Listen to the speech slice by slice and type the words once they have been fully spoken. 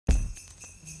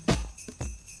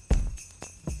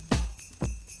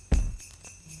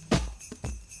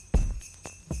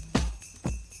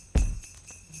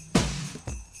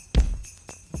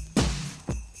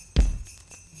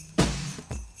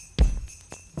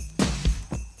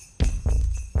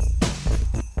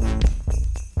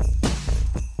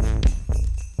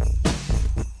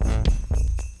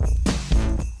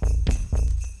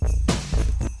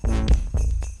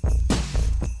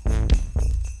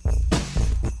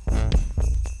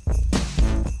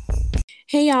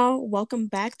Hey y'all, welcome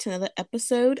back to another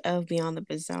episode of Beyond the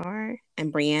Bazaar.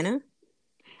 I'm Brianna,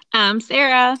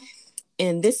 Sarah.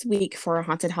 and this week for our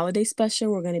Haunted Holiday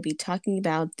special, we're going to be talking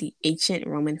about the ancient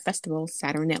Roman festival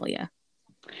Saturnalia.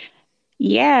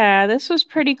 Yeah, this was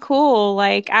pretty cool.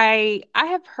 I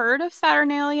have heard of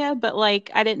Saturnalia, but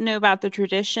I didn't know about the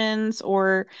traditions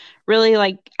or really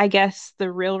I guess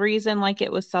the real reason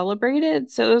it was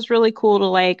celebrated. So it was really cool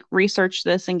to research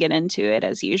this and get into it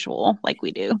as usual, like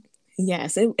we do.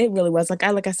 Yes, it really was. Like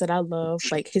I said, I love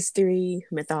like history,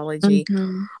 mythology,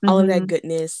 Hmm. all of that Hmm.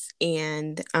 goodness.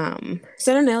 And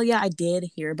Saturnalia, I did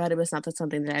hear about it, but it's not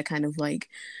something that I kind of like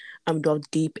dove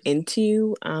deep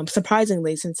into.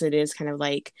 Surprisingly, since it is kind of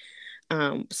like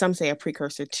some say a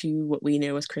precursor to what we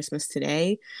know as Christmas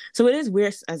today. So it is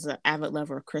weird as an avid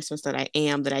lover of Christmas that I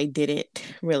am that I didn't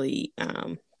really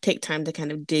take time to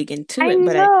kind of dig into I it.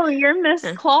 But know, you're Miss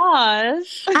uh,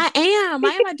 Claus. I am.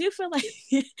 I do feel like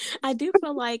I do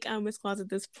feel like Miss Claus at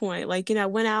this point. Like, I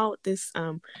went out this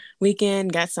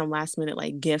weekend, got some last minute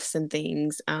like gifts and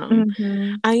things.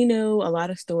 Hmm. I know a lot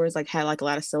of stores like had like a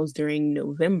lot of sales during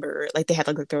November. Like they had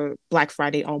like their Black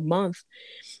Friday all month.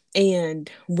 And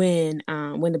when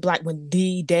the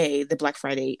Black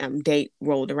Friday date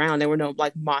rolled around, there were no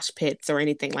like mosh pits or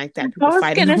anything like that. I People was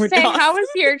fighting gonna over say, how costumes. was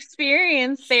your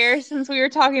experience there since we were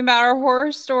talking about our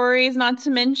horror stories, not to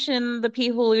mention the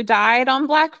people who died on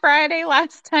Black Friday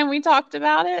last time we talked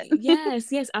about it?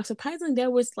 Yes, yes. Surprisingly, there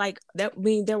was like that. I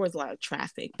mean, there was a lot of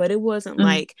traffic, but it wasn't Mm,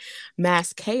 like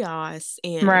mass chaos.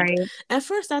 And right. at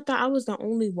first, I thought I was the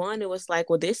only one. It was like,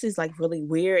 well, this is like really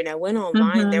weird. And I went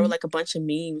online. There were Hmm. like a bunch of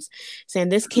memes saying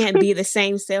this can't be the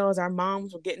same sales our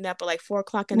moms were getting up at like 4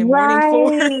 o'clock in the morning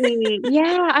for. Right.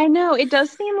 Yeah, I know. It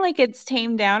does seem like it's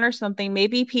tamed down or something.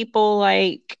 Maybe people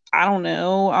I don't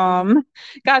know,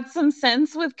 got some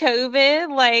sense with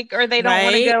COVID, or they don't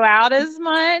want to Right? go out as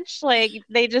much. Like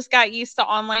they just got used to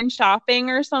online shopping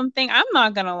or something. I'm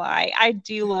not gonna lie. I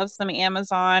do love some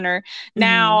Amazon, or Hmm.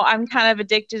 now I'm kind of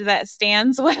addicted to that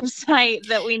Stan's website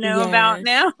that we know about Yes.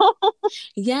 now.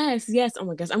 Yes, yes. Oh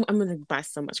my gosh, I'm gonna buy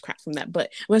so much crap from that,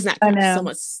 but well, it's not I crap, so know.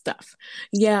 much stuff.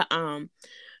 Yeah,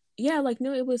 yeah, like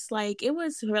no, it was like I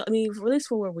mean, at least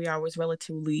for where we are was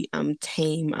relatively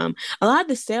tame. A lot of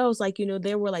the sales, like,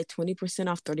 they were like 20%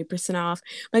 off, 30% off.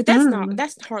 Like Mm.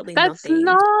 that's hardly That's nothing.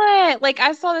 not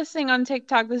I saw this thing on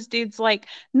TikTok. This dude's like,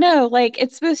 no,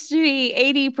 it's supposed to be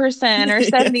 80% or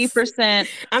Yes. 70%,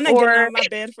 I'm not getting out or of my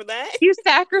bed for that. you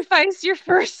sacrifice your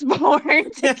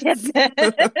firstborn to get Yes.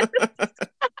 this.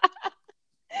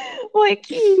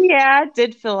 Yeah, it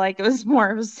did feel like it was more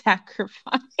of a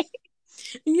sacrifice.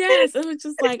 Yes, it was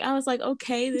just like I was like,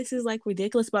 okay, this is like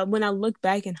ridiculous. But when I look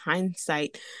back in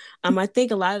hindsight, I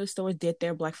think a lot of the stores did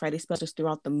their Black Friday specials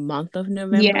throughout the month of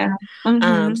November. Yeah.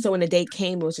 Hmm. So when the date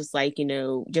came, it was just like,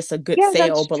 just a good Yeah,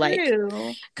 sale. that's But like,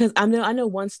 true. because I know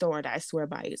one store that I swear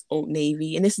by is Old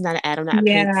Navy, and this is not an ad. I'm not a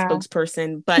paid Yeah.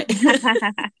 spokesperson, but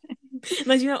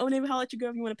like Old Navy, holler at your girl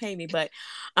if you want to pay me. But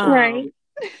Right. um,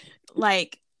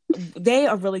 like they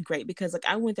are really great because like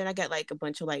I went there and I got like a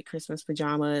bunch of like Christmas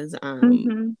pajamas.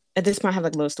 Hmm. At this point I have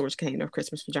like a little storage container of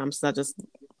Christmas pajamas, so I just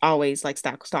always like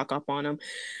stock up on them.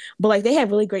 But like they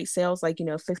have really great sales, like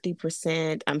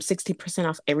 50%, 60%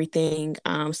 off everything.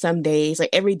 Some days, like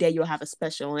every day you'll have a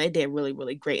special, and they did really,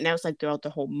 really great. And that was like throughout the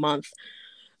whole month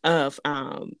of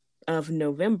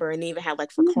November. And they even had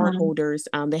like for card Hmm. holders,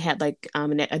 they had like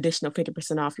an additional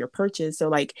 50% off your purchase. So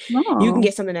like you can Oh,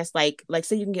 get something that's like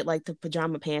say you can get like the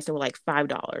pajama pants that were like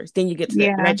 $5. Then you get to the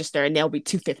yeah. register and they'll be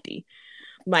 250.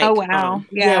 Oh, Like wow.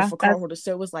 yeah, Yeah, for card that's holders.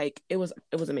 So it was like it was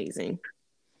amazing.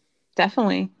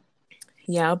 definitely.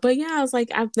 Yeah, but yeah, I was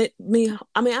like, I mean,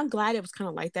 I'm glad it was kind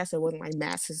of like that, so it wasn't like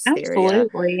mass hysteria.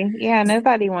 Absolutely. Yeah,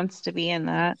 nobody wants to be in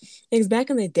that. Because back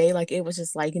in the day, like it was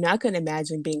just like, I couldn't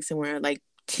imagine being somewhere like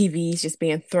TVs just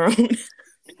being thrown.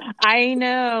 I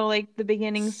know, like the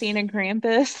beginning scene of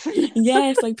Krampus.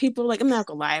 Yes, like people like I'm not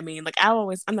gonna lie. I mean, like I'm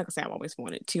not gonna say I've always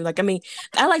wanted to. Like, I mean,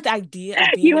 I like the idea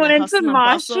of being You in the wanted to hustle and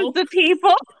mosh with bustle. the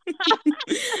people.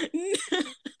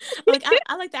 Like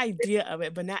I like the idea of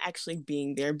it, but not actually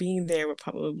being there. Being there would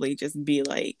probably just be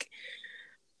like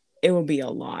it would be a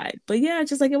lot. But yeah,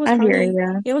 just like I hear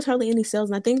you. it was hardly any sales.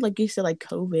 And I think like you said, like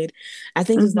COVID, I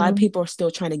think there's a lot of Hmm. people are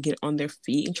still trying to get on their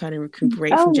feet and trying to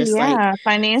recuperate from Oh just like yeah,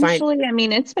 find financially, I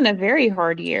mean, it's been a very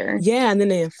hard year. yeah, and then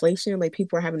the inflation, like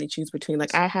people are having to choose between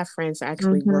like I have friends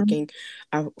actually Hmm. working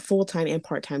a full-time and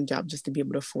part-time job just to be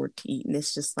able to afford to eat. And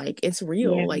it's just like it's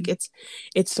real. Yeah. Like it's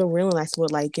so real. And that's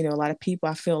what like, a lot of people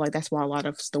I feel like that's why a lot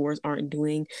of stores aren't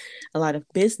doing a lot of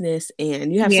business.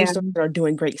 And you have some Yeah. stores that are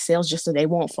doing great sales just so they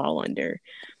won't fall under.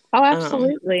 Oh, Um,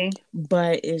 absolutely.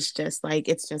 but it's just I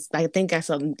think that's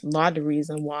a lot of the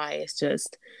reason why it's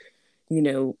just,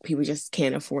 people just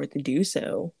can't afford to do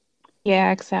so.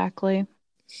 Yeah, exactly.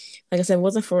 Like I said, it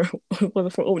wasn't for it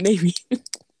wasn't for Old Navy. It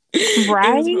was for Old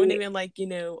Right? Navy. And like,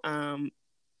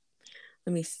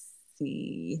 let me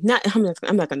see.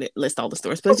 I'm not going to list all the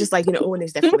stores, but it's just like, Owen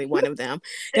is definitely one of them.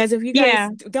 Guys, if you guys Yeah.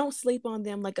 don't sleep on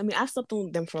them, like, I mean, I've slept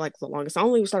on them for like the longest. I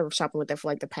only started shopping with them for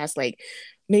like the past like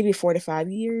maybe 4 to 5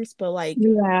 years, but like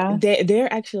Yeah.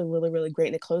 they're actually really, really great,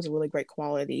 and the clothes are really great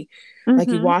quality. Like,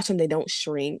 you Mm-hmm. wash them, they don't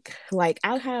shrink. Like,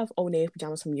 I have Old Navy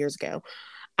pajamas from years ago.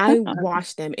 I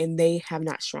washed them and they have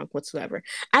not shrunk whatsoever.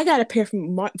 I got a pair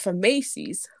from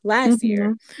Macy's last Mm-hmm.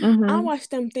 year. I Mm-hmm. watch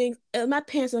them things. My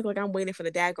pants look like I'm waiting for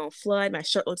the daggone flood. My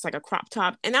shirt looks like a crop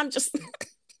top, and I'm just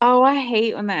Oh, I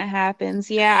hate when that happens.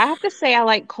 Yeah, I have to say I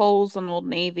like Kohl's and Old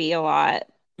Navy a lot.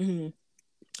 mm,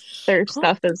 Their Cole,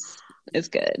 stuff is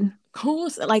good.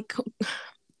 Cole's like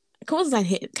Kohl's is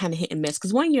like kind of hit and miss,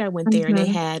 because one year I went there and they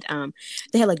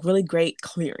Mm-hmm. had like really great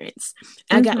clearance.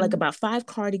 I got like Mm-hmm. about 5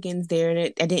 cardigans there, and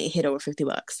I didn't hit over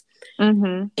 $50.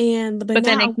 Mm-hmm. And but But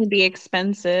then it now, can be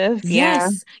expensive. Yeah.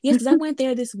 yes, because I went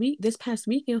there this past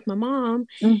weekend with my mom,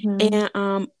 Mm-hmm.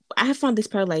 and I found this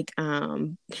pair, like,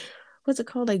 what's it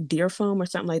called, like deer foam or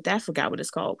something like that. I forgot what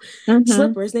it's called. Mm-hmm.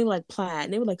 Slippers. They were like plaid,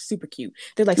 and they were like super cute.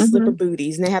 They're like slipper Mm-hmm.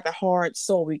 booties, and they have the hard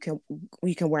sole where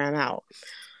you can wear them out.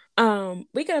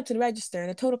 We get up to the register, and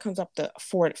the total comes up to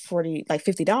 40, like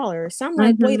 $50. So I'm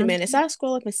like, wait a Mm-hmm. minute. So I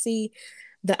scroll up and see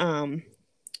the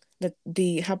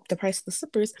the price of the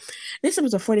slippers. These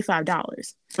slippers are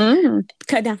 $45, Mm.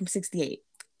 cut down from 68.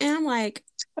 And I'm like,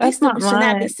 these That's not slippers should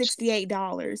not be much.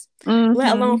 $68,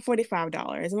 let alone Mm-hmm.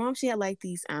 $45. Mom, she had like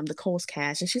these the Kohl's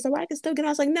Cash, and she's like, well, I can still get it.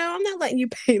 I was like, no, I'm not letting you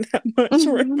pay that much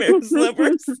for a pair of Mm-hmm.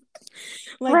 slippers.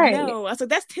 Like, Right. no. I was like,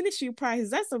 that's tennis shoe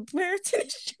prices. That's a pair of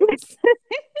tennis shoes.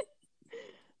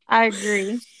 I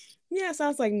agree. Yeah, so I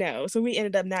was like, no. So we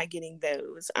ended up not getting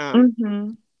those.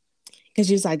 Mm-hmm. Because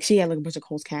she had like a bunch of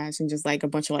Kohl's Cash and just like a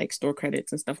bunch of like store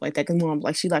credits and stuff like that. Because mom,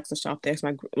 like, she likes to shop there.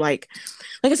 So like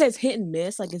I said, it's hit and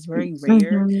miss. Like, it's very rare.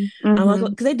 Mm-hmm. Like, Mm-hmm.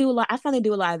 because they do a lot. I find they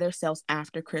do a lot of their sales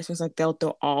after Christmas. Like, they'll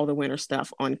throw all the winter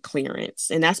stuff on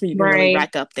clearance, and that's when you can really Right.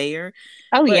 rack up there.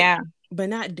 Oh But yeah.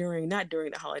 not during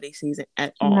the holiday season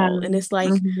at all. And No. it's like,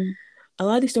 Mm-hmm. a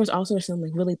lot of these stores also are selling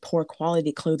like really poor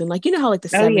quality clothing. Like, how like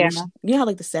the Oh yeah. 70s, how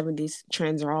like the 70s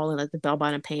trends are all in like the bell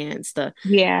bottom pants, the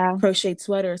Yeah. crocheted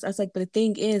sweaters. I was like, but the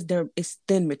thing is, it's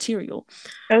thin material.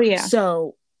 Oh yeah.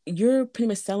 So you're pretty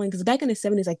much selling, because back in the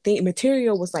 70s, like, the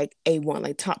material was like A1,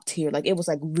 like top tier, like it was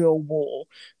like real wool,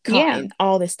 Yeah. cotton,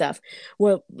 all this stuff.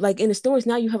 Well, like in the stores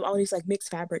now, you have all these like mixed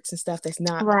fabrics and stuff that's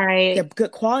not Right.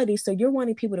 good quality. So you're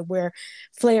wanting people to wear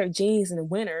flared jeans in the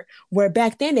winter, where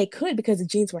back then they could, because the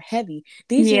jeans were heavy.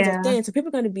 These jeans are Yeah. thin, so people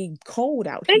are going to be cold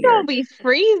out They gonna here. be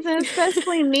freezing,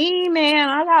 especially me, man.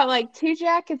 I got like two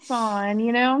jackets on,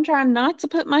 I'm trying not to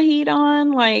put my heat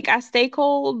on. Like I stay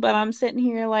cold, but I'm sitting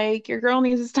here like your girl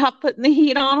needs to stop putting the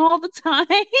heat on all the time.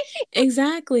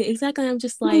 Exactly. I'm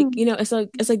just like,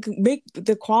 it's like make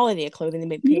the quality of clothing to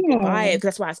make people buy Yeah. it, because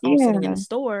that's why it's all sitting in Yeah. the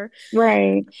store.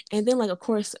 Right. And then, like, of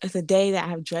course, the day that I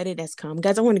have dreaded has come.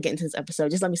 Guys, I want to get into this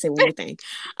episode. Just let me say one more thing.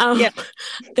 Um, Yep.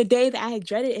 the day that I had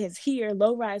dreaded is here.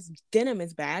 Low rise denim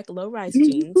is back. Low rise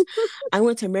jeans. I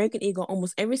went to American Eagle.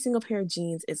 Almost every single pair of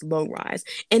jeans is low rise,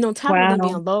 and on top of them Wow.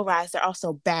 being low rise, they're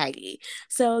also baggy.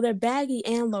 So they're baggy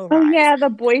and low Oh rise. yeah, the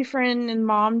boyfriend and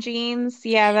mom jeans.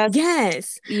 Yeah,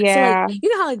 Yes. So, like,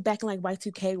 yeah. how like back in like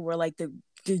Y2K, where like the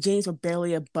jeans were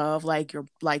barely above like your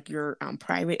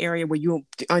private area, where you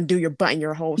undo your button,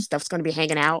 your whole stuff's going to be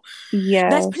hanging out. That's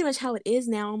Yes. pretty much how it is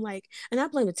now. I'm like, and I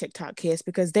blame the TikTok kids,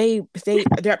 because their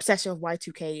obsession with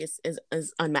Y2K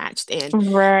is unmatched. And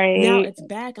now Right. it's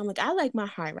back. I'm like, I like my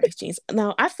high rise jeans.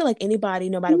 Now I feel like anybody,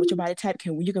 no matter what your body type,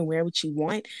 you can wear what you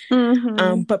want.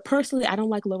 Mm-hmm. But personally, I don't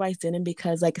like low rise denim,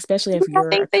 because, like, especially if I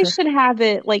you're think they should have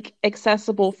it like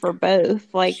accessible for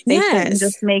both. Like they shouldn't yes.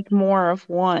 just make more of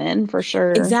one for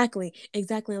sure. Exactly.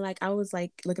 Like, I was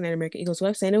like looking at American Eagle's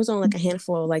website, and it was only like a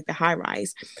handful of like the high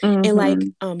rise, and like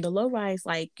Mm-hmm. the low rise,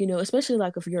 like, especially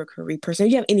like if you're a curvy person,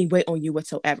 if you have any weight on you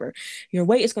whatsoever, your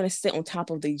weight is going to sit on top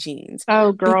of the jeans.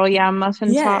 Oh, Be- girl, yeah,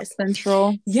 muffin top yes,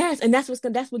 central. yes, and that's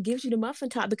what gives you the muffin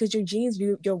top, because your jeans,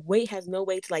 your weight has no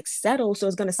way to like settle, so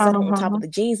it's going to settle on top Uh-huh. of the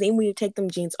jeans. And when you take them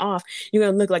jeans off, you're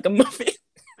going to look like a muffin.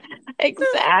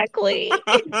 Exactly.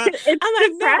 It's I'm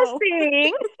like, no.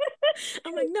 depressing.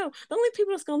 I'm like, no. The only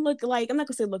people that's gonna look like, I'm not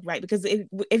gonna say look right, because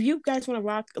if you guys want to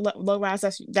rock low rise,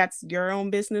 that's your own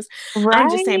business. I'm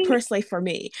just saying, Right? personally, for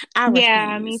me, I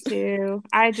Yeah, me refuse. too.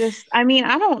 I mean,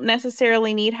 I don't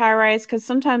necessarily need high rise because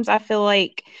sometimes I feel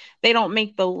like they don't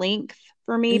make the length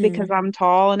for me Hmm. because I'm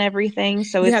tall and everything.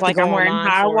 So You it's have to like go I'm wearing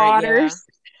online high for it. Yeah. waters.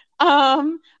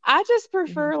 I just Hmm.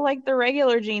 prefer like the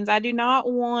regular jeans. I do not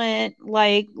want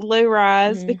like low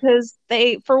rise Hmm. because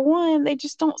they, for one, they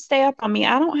just don't stay up on me.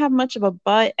 I don't have much of a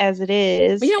butt as it But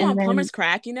is. you don't And want then plumber's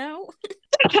crack, you know?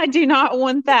 I do not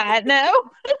want that. No,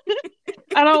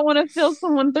 I don't want to feel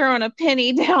someone throwing a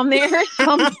penny down there or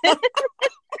something.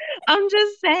 I'm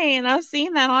just saying, I've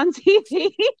seen that on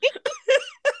TV.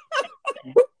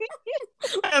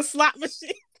 Like a slot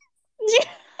machine.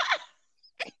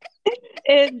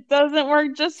 It doesn't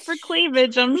work just for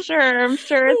cleavage, I'm sure. I'm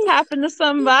sure it's happened to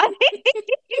somebody.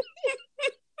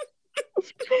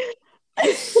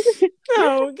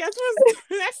 No, guess what?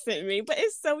 That sent me, but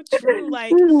it's so true.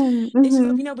 Like, it's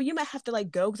just, Mm-hmm. but you might have to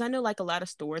like go because I know like a lot of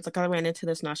stores. Like I ran into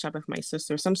this not shopping for my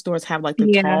sister. Some stores have like the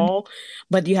Yeah. tall,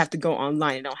 but you have to go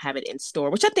online and don't have it in store,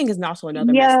 which I think is also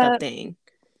another messed up Yeah. thing.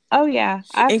 Oh, yeah.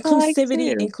 I feel like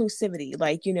Inclusivity, too. inclusivity.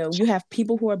 Like you have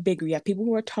people who are bigger, you have people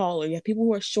who are taller, you have people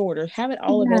who are shorter. Have it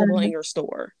all available Yeah, in your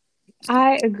store.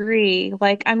 I agree.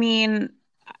 Like, I mean,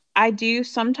 I do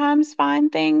sometimes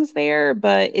find things there,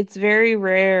 but it's very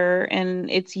rare and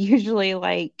it's usually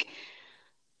like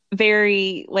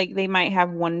very like they might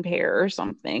have one pair or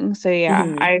something. So yeah,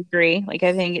 Hmm. I agree. Like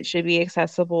I think it should be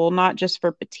accessible not just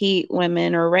for petite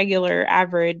women or regular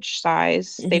average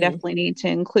size. They Hmm. definitely need to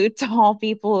include tall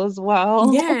people as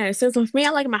well. Yeah, so for me, I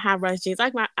like my high rise jeans.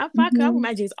 Like I wear Hmm.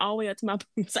 my jeans all the way up to my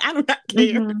boots. I do not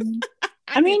care. Hmm.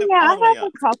 I I need mean, them yeah, I all the way have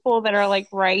up. a couple that are like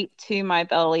right to my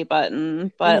belly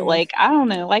button, but Hmm. like I don't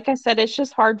know. Like I said, it's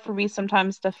just hard for me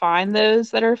sometimes to find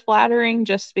those that are flattering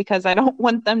just because I don't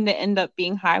want them to end up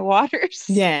being high waters.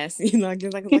 Yes, like I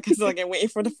said, like I'm waiting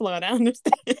for the flood. I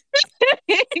understand.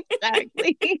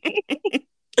 Exactly.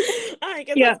 All right,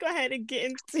 guys, Yeah. let's go ahead and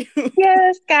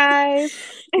Yes, guys.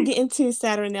 get into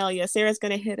Saturnalia. Sarah's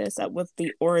gonna hit us up with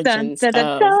the Dun, origins dun, dun,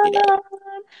 of the day. dun.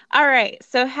 All right.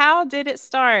 So how did it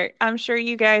start? I'm sure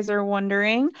you guys are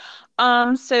wondering.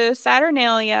 So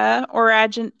Saturnalia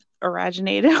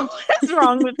originated. What is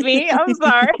wrong with me? I'm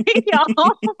sorry,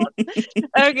 y'all.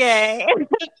 Okay.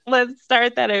 Let's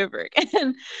start that over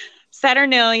again.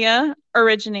 Saturnalia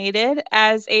originated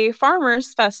as a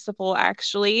farmers' festival,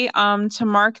 actually, to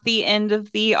mark the end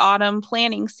of the autumn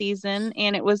planting season,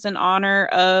 and it was in honor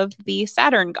of the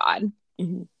Saturn god.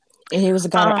 Mhm. And he was a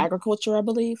god of Um, agriculture, I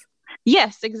believe.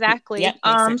 yes, exactly. Yep, makes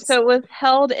So sense. it was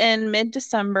held in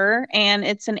mid-December, and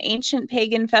it's an ancient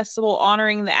pagan festival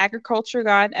honoring the agriculture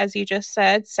god, as you just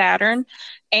said, Saturn,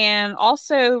 and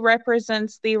also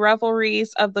represents the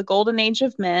revelries of the golden age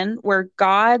of men, where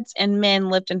gods and men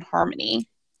lived in harmony.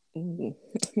 Ooh.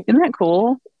 Isn't that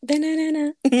cool?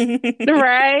 Da-na-na-na.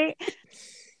 Right?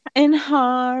 In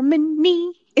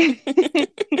harmony. I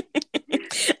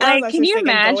was Like, can actually you singing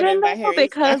imagine Golden by though? Harry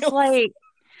Because Styles. like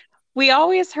we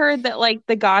always heard that like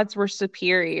the gods were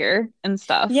superior and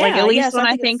stuff. Like at Yeah, yeah. least So when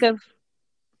I I think think it's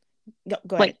of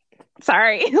go ahead. like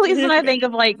sorry, at least when I think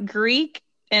of like Greek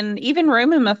and even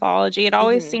Roman mythology, it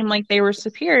always Hmm. seemed like they were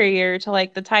superior to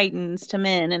like the Titans, to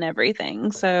men and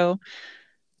everything. So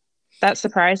that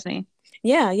surprised me.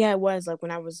 Yeah, yeah, it was like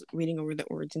when I was reading over the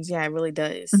origins. Yeah, it really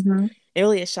does. Hmm. It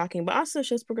really is shocking, but also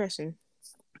shows progression.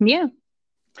 Yeah.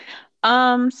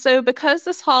 So because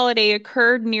this holiday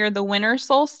occurred near the winter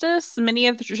solstice,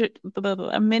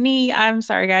 I'm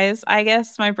sorry guys, I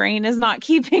guess my brain is not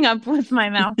keeping up with my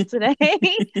mouth today.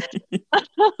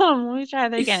 Let me try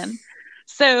that again.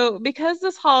 So, because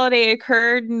this holiday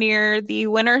occurred near the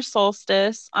winter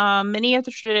solstice, many of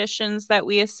the traditions that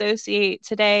we associate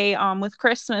today with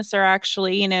Christmas are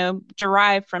actually,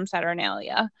 derived from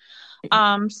Saturnalia.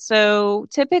 So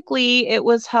typically it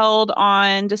was held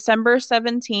on December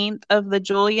 17th of the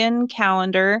Julian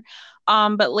calendar,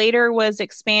 but later was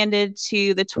expanded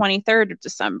to the 23rd of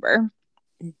December.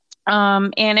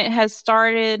 And it has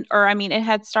started, or I mean, it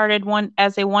had started one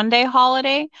as a 1 day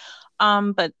holiday,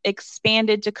 but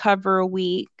expanded to cover a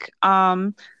week.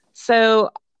 So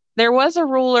there was a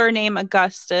ruler named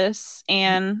Augustus,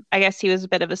 and I guess he was a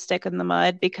bit of a stick in the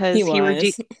mud He because he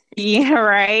reduced. was. Yeah,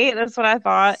 right. That's what I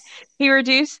thought. He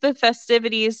reduced the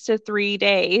festivities to 3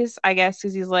 days, I guess,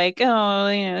 because he's like,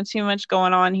 oh, too much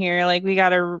going on here. Like, we got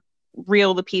to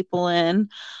reel the people in.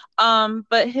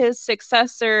 But his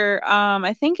successor,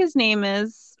 I think his name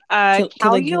is Caligula.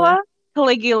 Caligula.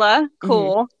 Caligula. Hmm.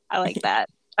 Cool. I like that.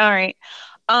 All right.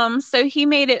 So he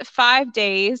made it 5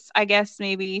 days, I guess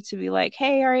maybe to be like,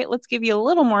 hey, all right, let's give you a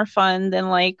little more fun than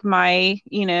like my,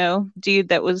 dude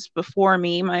that was before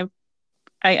me,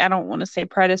 I don't want to say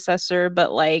predecessor,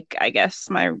 but like I guess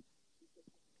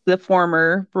the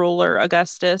former ruler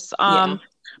Augustus. Yeah.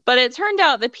 But it turned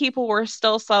out that people were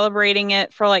still celebrating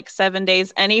it for like 7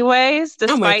 days anyways,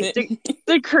 I'm with despite it.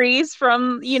 decrees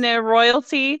from,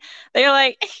 royalty. They're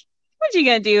like, what you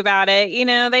gonna do about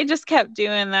it? They just kept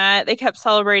doing that. They kept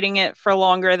celebrating it for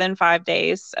longer than 5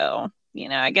 days. So,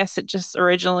 I guess it just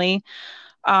originally,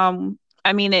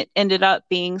 it ended up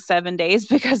being 7 days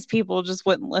because people just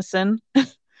wouldn't listen.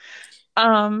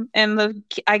 And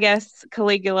I guess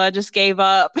Caligula just gave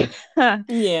up.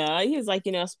 Yeah, he's like,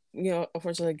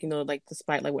 unfortunately, like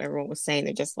despite like what everyone was saying,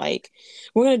 they're just like,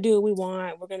 we're gonna do what we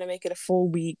want. We're gonna make it a full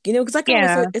week, because like I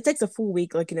always say, Yeah. it takes a full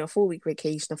week, like a full week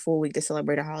vacation, a full week to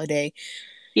celebrate a holiday,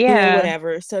 Yeah.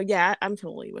 whatever. So yeah, I'm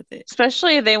totally with it.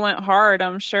 Especially they went hard,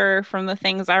 I'm sure, from the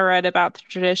things I read about the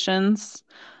traditions.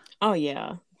 Oh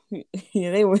yeah,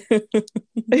 yeah, they were,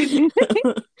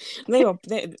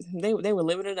 they were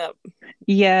living it up.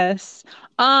 Yes.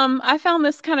 I found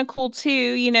this kind of cool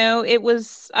too. It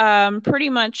was pretty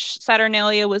much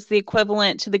Saturnalia was the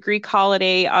equivalent to the Greek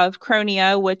holiday of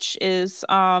Cronia, which is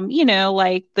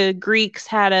like the Greeks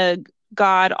had a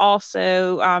god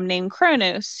also named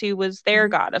Kronos, who was their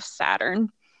Mhm. god of Saturn.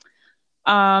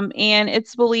 And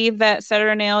it's believed that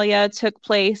Saturnalia took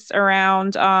place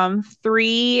around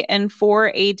 3 and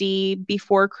 4 AD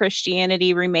before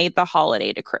Christianity remade the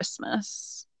holiday to Christmas.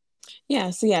 So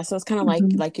it's kind of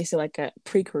Mhm. like you said, like a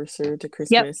precursor to Yep.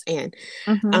 Christmas. And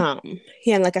Hmm.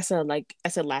 yeah, and like I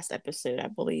said last episode, I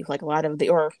believe, like a lot of the,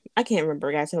 or I can't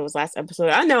remember, guys, if it was last episode,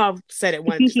 I know I've said it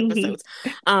one of these episodes,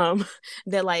 um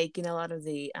that like a lot of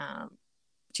the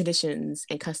traditions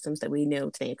and customs that we know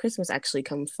today in Christmas actually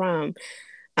come from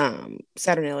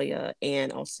Saturnalia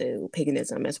and also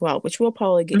paganism as well, which we'll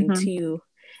probably get Hmm. into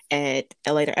at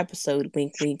a later episode.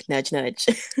 Wink wink, nudge nudge.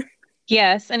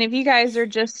 Yes, and if you guys are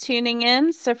just tuning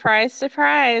in, surprise,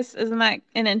 surprise, isn't that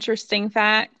an interesting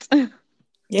fact?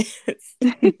 Yes.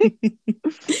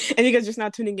 And you guys just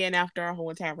not tuning in after our whole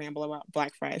entire ramble about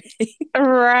Black Friday.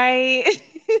 Right.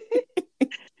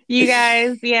 You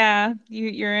guys, yeah,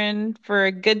 you're in for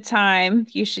a good time.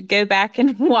 You should go back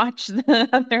and watch the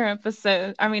other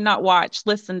episode. I mean, not watch,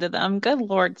 listen to them. Good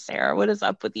Lord, Sarah, what is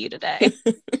up with you today?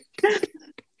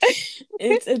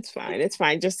 It's fine. It's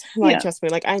fine. Just like Yeah. trust me.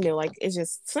 Like I know. Like it's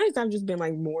just sometimes I've just been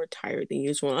like more tired than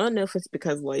usual. I don't know if it's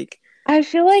because like I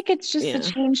feel like it's just the yeah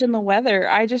change in the weather.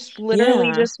 I just literally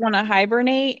yeah just want to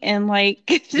hibernate and like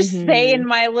just stay hmm in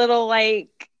my little like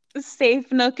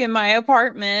safe nook in my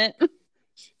apartment.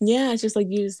 yeah. It's just like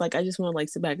you just like I just want to like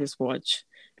sit back and just watch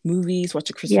movies,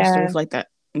 watch a Christmas story Yeah. for like that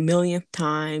millionth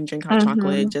time, drink hot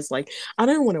chocolate. Hmm. Just like I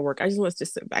don't want to work. I just want to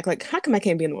just sit back. Like how come I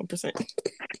can't be in the 1%?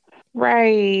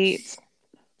 Right.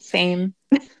 Same.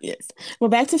 Yes. Well,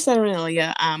 back to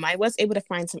Saturnalia. I was able to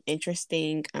find some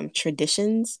interesting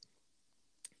traditions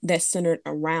that centered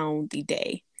around the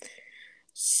day.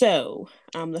 So,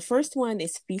 the first one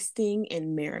is feasting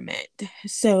and merriment.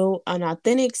 So, an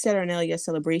authentic Saturnalia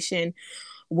celebration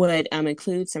would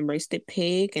include some roasted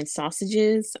pig and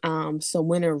sausages, some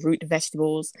winter root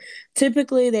vegetables.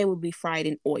 Typically, they would be fried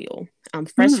in oil,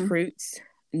 fresh Mhm. fruits,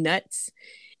 nuts,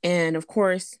 and of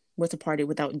course, what's a party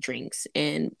without drinks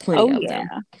and plenty Oh of yeah. them.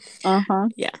 Uh-huh.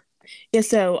 Yeah. Yeah,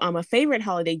 so a favorite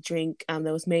holiday drink that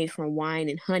was made from wine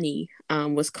and honey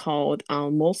was called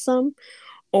mulsum,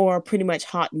 or pretty much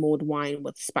hot mulled wine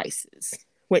with spices.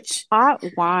 Which, Hot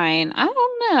wine. I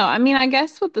don't know. I mean, I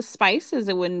guess with the spices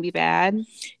it wouldn't be bad.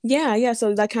 yeah.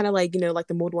 So that kind of like like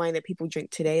the mulled wine that people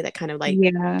drink today, that kind of like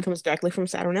Yeah. comes directly from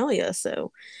Saturnalia.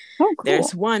 So Oh,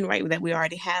 there's cool. one right that we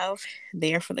already have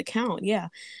there for the count. Yeah.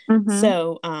 Mm-hmm.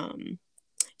 So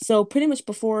so pretty much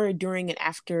before, during, and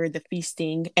after the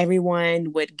feasting,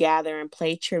 everyone would gather and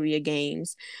play trivia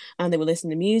games. They would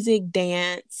listen to music,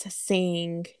 dance,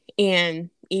 sing, and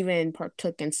even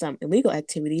partook in some illegal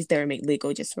activities that were made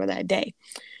legal just for that day.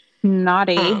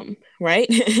 Naughty. Right?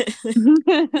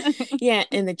 Yeah,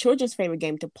 and the children's favorite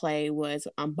game to play was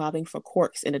bobbing for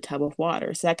corks in a tub of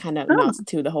water. So that kind of Oh, nods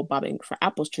to the whole bobbing for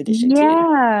apples tradition too.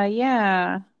 yeah,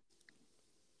 yeah.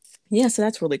 Yeah, so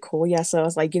that's really cool. Yeah, so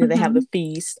it's like, they have the Mm-hmm.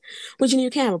 feast, which, you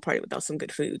can't have a party without some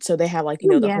good food. So they have like,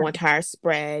 Oh, the yeah. whole entire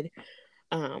spread,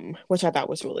 which I thought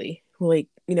was really, really,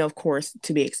 of course,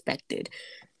 to be expected.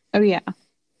 Oh, yeah.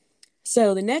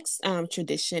 So the next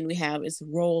tradition we have is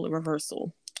role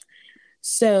reversal.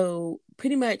 So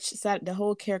pretty much the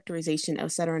whole characterization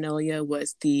of Saturnalia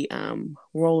was the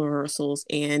role reversals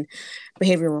and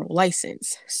behavioral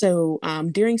license. So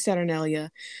during Saturnalia,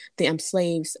 the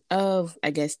slaves of, I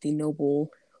guess, the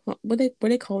noble, what were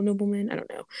they called, noblemen? I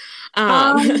don't know.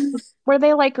 Were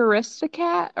they like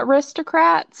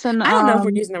aristocrats and I don't know if we're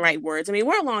using the right words. I mean,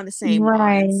 we're along the same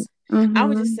right. lines. I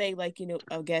would just Mm-hmm. say like,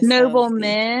 I guess of Noble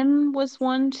men was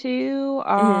one too.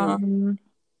 mhm.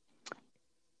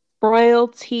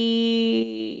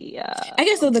 Royalty. I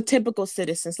guess so the typical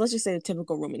citizens, let's just say the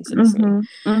typical Roman citizen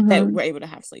Mhm. that Mhm. were able to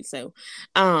have slaves. So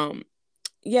um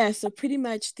yeah, so pretty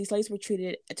much these slaves were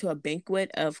treated to a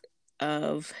banquet of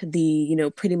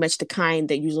the, pretty much the kind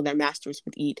that usually their masters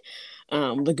would eat,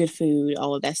 the good food,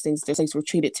 all of that things. The slaves were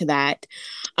treated to that.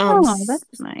 um Oh,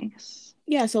 that's nice.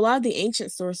 yeah, so a lot of the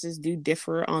ancient sources do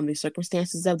differ on the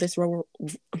circumstances of this role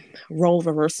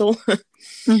reversal.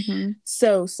 Mhm.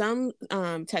 So some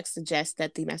texts suggest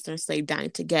that the master and slave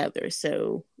dined together.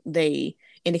 So they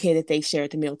indicate that they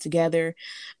shared the meal together.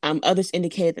 Others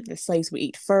indicated that the slaves would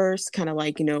eat first, kind of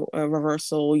like, a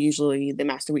reversal. Usually the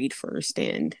master would eat first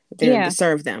and then to Yeah.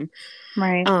 serve them.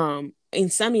 Right.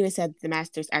 And some even said the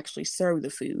masters actually served the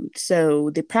food. So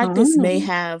the practice may Oh.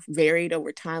 have varied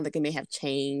over time, like it may have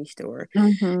changed, or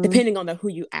Mhm. depending on who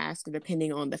you ask, or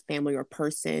depending on the family or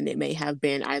person, it may have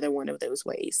been either one of those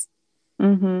ways.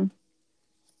 Mhm.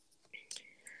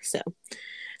 So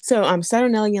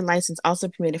Saturnalian license also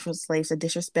permitted for slaves to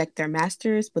disrespect their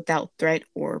masters without threat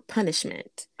or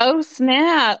punishment. Oh,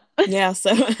 snap. Yeah,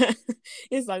 so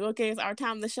it's like, okay, it's our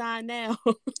time to shine now.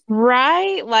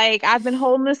 Right? Like I've been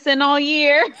holding this in all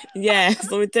year.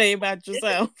 Yes, let me tell you about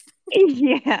yourself.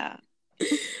 Yeah.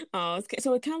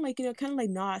 So it kind of like, kind of like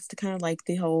nods to kind of like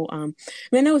the whole, I mean,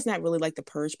 I know it's not really like the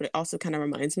purge, but it also kind of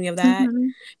reminds me of that,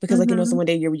 Mhm. because like, it's Mhm. one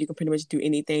day a year where you can pretty much do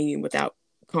anything without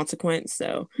consequence.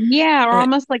 So Yeah, or uh,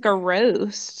 almost like a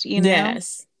roast, you know?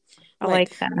 yes, I like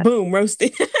like that. boom,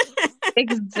 roasted.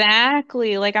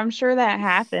 Exactly. Like I'm sure that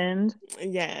happened.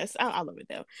 Yes, I love it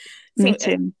though. Me So,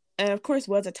 too. of course,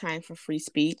 was a time for free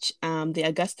speech. The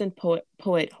Augustan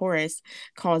poet Horace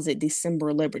calls it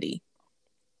December liberty.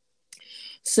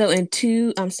 So, in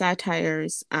two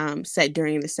satires set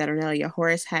during the Saturnalia,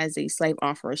 Horace has a slave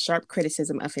offer a sharp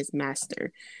criticism of his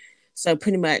master. So,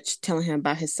 pretty much telling him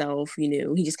about himself.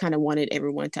 He just kind of wanted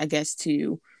everyone to, I guess,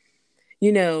 to,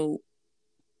 you know,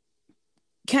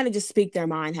 kind of just speak their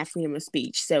mind, have freedom of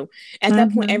speech. So at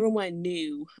that point, Mhm. everyone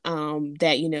knew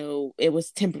that it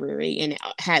was temporary and it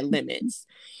had limits.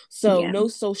 So Yeah. no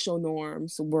social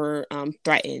norms were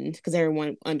threatened, because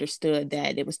everyone understood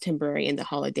that it was temporary and the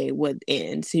holiday would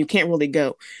end. So you can't really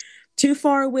go too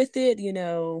far with it,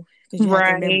 because you have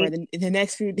to remember Right. the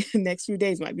next few the next few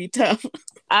days might be tough.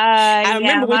 I Yeah,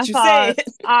 remember my what you said.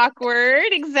 thoughts.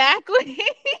 Awkward. Exactly.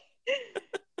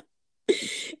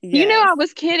 You know I Yes.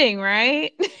 was kidding,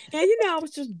 right? Yeah, I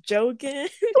was just joking. I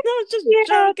was just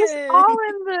Yeah, this is joking. all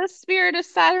in the spirit of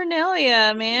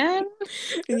Saturnalia, man.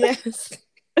 Yes.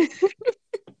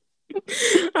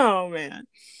 Oh man.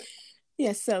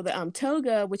 Yes, so the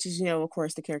toga, which is, of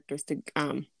course, the characteristic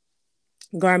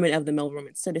garment of the male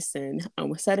Roman citizen,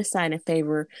 was set aside in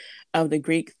favor of the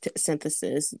Greek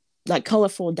synthesis, like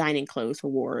colorful dining clothes for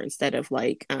war, instead of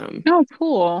like Oh,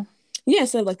 cool. yeah,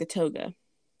 instead of like the toga.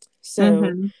 So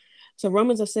Mm-hmm.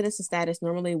 Romans of citizen status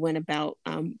normally went about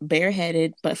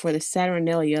bareheaded, but for the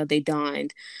Saturnalia, they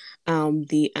donned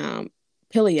the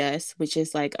pileus, which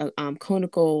is like a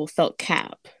conical felt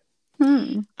cap.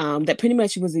 Hmm. That pretty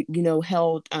much was,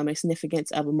 held a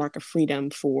significance of a mark of freedom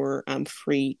for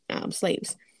free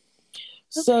slaves.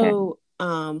 Okay. So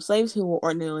slaves who were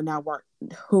ordinarily not work,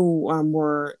 who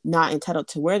were not entitled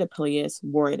to wear the pileus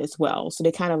wore it as well. So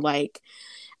they kind of like,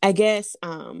 I guess,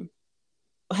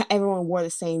 everyone wore the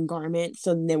same garment,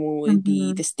 so then one would be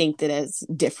Mm-hmm. distincted as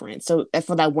different. So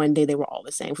for that one day, they were all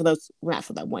the same. For those, not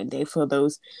for that one day, for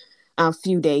those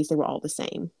few days, they were all the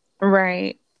same.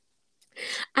 Right.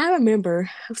 I remember,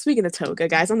 speaking of toga,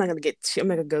 guys. I'm not gonna go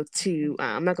too.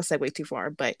 I'm not gonna segue too far,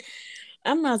 but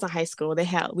when I was in high school,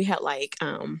 we had like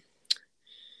I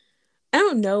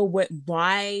don't know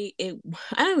why it.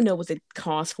 I don't know what the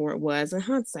cause for it was. In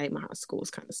hindsight, my high school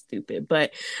was kind of stupid,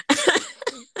 but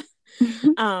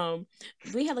um,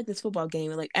 we had like this football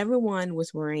game, and like everyone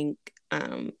was wearing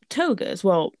togas.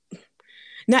 Well,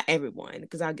 not everyone,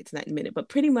 because I'll get to that in a minute, but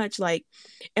pretty much like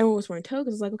everyone was wearing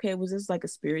togas. It's like, okay, was this like a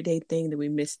spirit day thing that we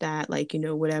missed that? Like,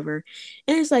 whatever.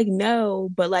 And it's like, no,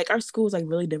 but like our school's like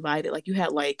really divided. Like you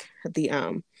had like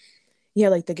yeah,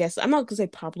 like the guess I'm not gonna say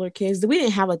popular kids. We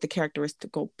didn't have like the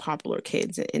characteristical popular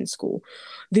kids in school.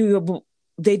 They,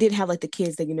 they did have like the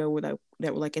kids that,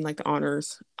 that were like in like the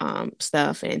honors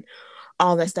stuff and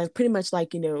all that stuff. Pretty much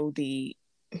like, the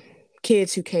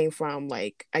kids who came from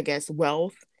like, I guess,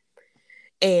 wealth,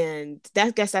 and that,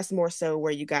 I guess that's more so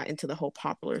where you got into the whole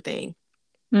popular thing,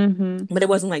 Mm-hmm. but it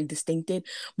wasn't like distinctive.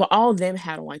 But all of them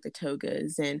had on like the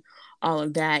togas and all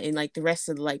of that, and like the rest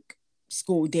of like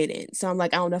school didn't. So I'm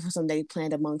like, I don't know if it's something they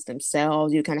planned amongst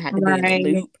themselves. You kind of had to be in the Right.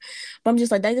 loop. But I'm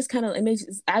just like, that just kind of, it makes,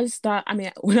 I just thought, I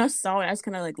mean, when I saw it, I just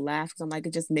kind of like laughed because I'm like,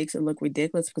 it just makes it look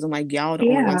ridiculous because I'm like, y'all the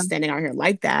only Yeah. ones standing out here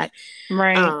like that.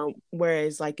 Right.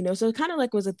 Whereas like, so it kind of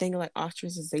like was a thing of like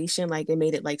ostracization. Like it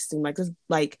made it like seem like this,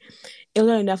 like it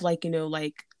was enough, like,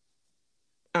 like,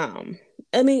 um,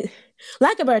 I mean,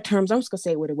 lack of better terms, I'm just gonna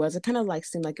say what it was. It kind of like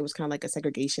seemed like it was kind of like a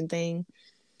segregation thing.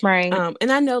 Right.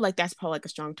 And I know like that's probably like a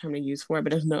strong term to use for it,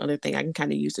 but there's no other thing I can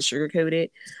kind of use to sugarcoat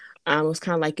it. It was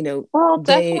kind of like, Well,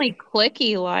 they, definitely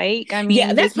clicky like. I yeah,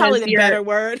 mean, that's probably because the you're better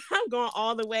word. I'm going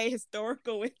all the way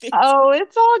historical with it. oh,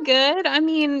 it's all good. I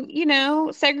mean,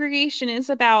 segregation is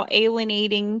about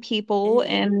alienating people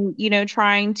Mm-hmm. and,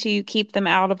 trying to keep them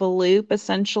out of a loop,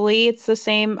 essentially. It's the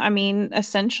same, I mean,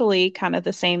 essentially kind of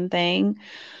the same thing.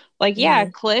 Like, yeah,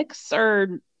 Mm-hmm. cliques are,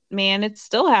 man, it's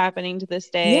still happening to this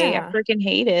day. I Yeah. freaking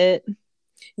hate it.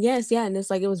 Yes, yeah, and it's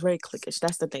like it was very cliquish.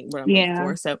 That's the thing what I'm looking Yeah.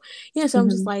 for. So yeah, so I'm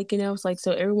just Hmm. like, it's like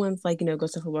so everyone's like,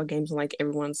 goes to football games and like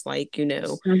everyone's like,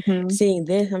 Hmm. seeing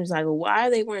this. I'm just like, well, why are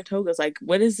they wearing togas? Like,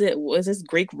 what is it? Was this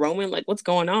Greek Roman? Like, what's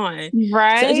going on? So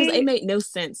it's just it Right? made no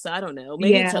sense. So I don't know.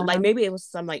 Maybe it's Yeah. like maybe it was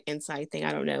some like inside thing.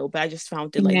 I don't know. But I just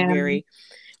found it like Yeah. very,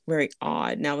 very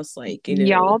odd. And I was like,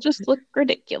 Y'all just look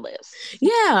ridiculous.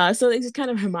 yeah. So it just kind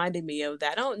of reminded me of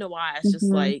that. I don't know why. It's just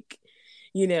Hmm. like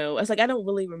it's like I don't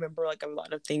really remember like a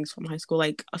lot of things from high school.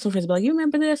 Like some friends be like, "You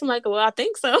remember this?" I'm like, "Well, I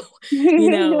think so,"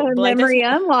 But like that's Memory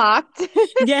what, unlocked.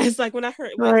 yes. Like when I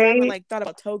heard, because I haven't Right? like thought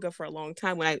about toga for a long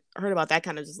time. When I heard about that,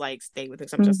 kind of just like stayed with it.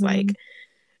 So I'm just Hmm. like,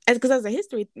 because as a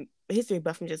history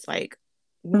buff, I'm just like,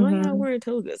 why y'all Hmm. wearing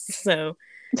togas? So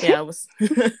yeah, it was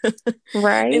it was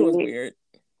Right? weird.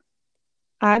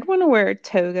 I'd want to wear a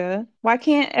toga. Why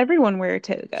can't everyone wear a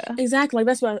toga? Exactly. Like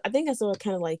that's what I think. That's what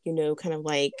kind of like kind of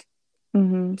like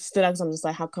Hmm. stood out because I'm just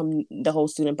like, how come the whole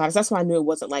student body? So that's why I knew it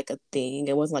wasn't like a thing.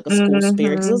 It wasn't like a school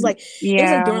spirit because Hmm. it was like during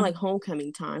Yeah. like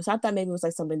homecoming time. So I thought maybe it was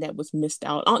like something that was missed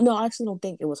out. Oh, no, I actually don't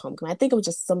think it was homecoming. I think it was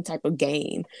just some type of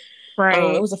game. It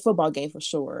Right. was a football game for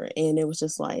sure, and it was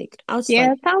just like I was just Yeah,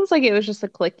 like, it sounds like it was just a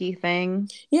clicky thing.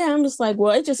 yeah, I'm just like,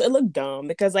 well, it looked dumb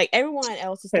because like everyone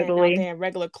else is standing out Totally. there in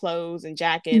regular clothes and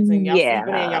jackets, and y'all sleeping in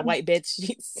Yeah. your white bed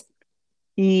sheets.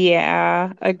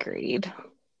 Yeah, agreed.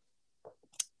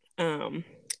 Um,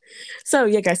 so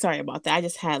yeah, guys, sorry about that. I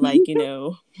just had like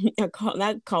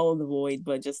not call of the void,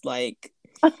 but just like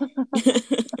a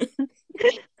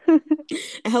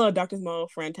hello, Dr. Small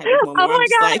friend type of Oh moment where I'm my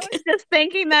just God, I like, was just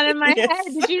thinking that in my yes, head.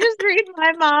 Did you just read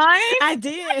my mind? I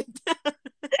did.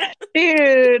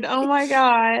 Dude, oh my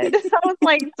God. I was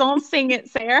like, don't sing it,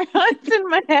 Sarah. It's in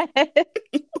my head.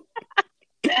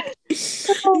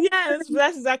 Oh, Yes,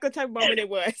 that's exactly the type of moment it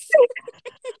was.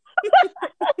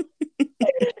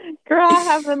 girl, I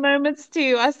have the moments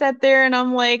too. I sat there and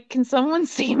I'm like, can someone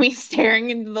see me staring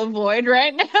into the void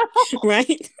right now?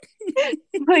 Right?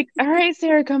 I'm like, all right,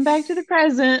 Sarah, come back to the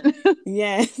present.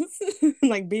 Yes.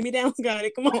 Like, beat me down,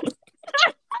 Scotty. Come on.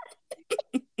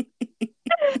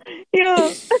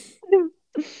 Yeah.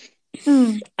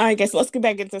 Mm. All right, guys, so let's get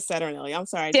back into Saturnalia. I'm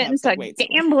sorry to Get have into segued so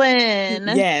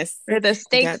gambling yes. where the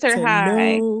stakes Got are to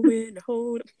high. know when to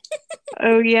hold,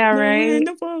 Oh, yeah, know when right.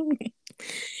 to fold.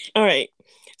 All right.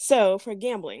 So for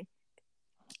gambling.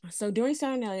 So during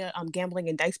Saturnalia, gambling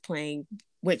and dice playing,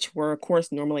 which were of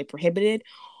course normally prohibited,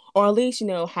 or at least,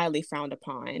 highly frowned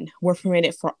upon, were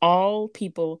permitted for all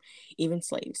people, even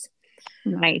slaves.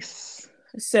 Nice.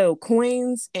 So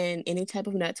coins and any type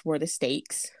of nuts were the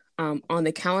stakes. On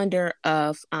the calendar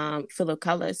of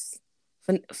Folliculus,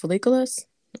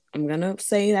 I'm gonna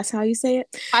say that's how you say it.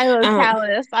 Um,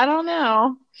 Philocalus. I don't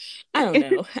know. I don't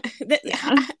know.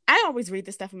 Yeah. I always read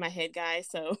this stuff in my head, guys.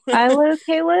 So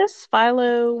Philocalus?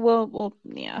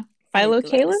 Yeah.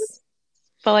 Folliculus. Philocalus?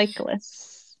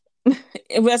 Philocalus.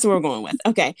 That's what we're going with.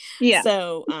 Okay. Yeah.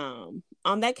 So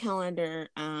on that calendar,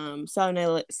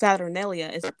 Saturnalia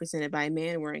is represented by a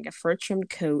man wearing a fur trimmed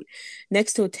coat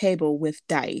next to a table with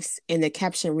dice, and the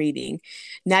caption reading,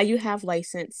 "Now you have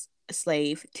license,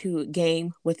 slave, to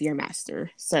game with your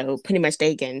master." So pretty much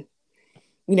they can,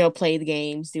 play the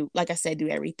games, do, like I said, do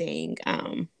everything.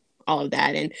 All of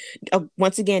that. And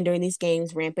once again, during these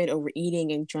games, rampant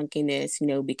overeating and drunkenness,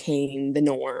 became the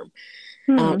norm.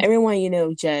 Hmm.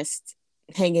 Everyone, just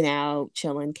hanging out,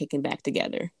 chilling, kicking back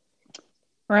together.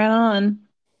 Right on.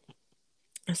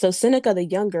 So Seneca the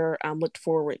Younger looked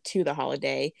forward to the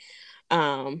holiday,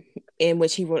 um, in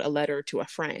which he wrote a letter to a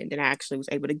friend, and I actually was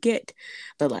able to get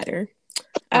the letter.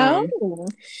 Um, Oh.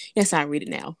 yes, I read it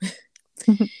now.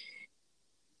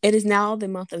 It is now the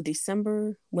month of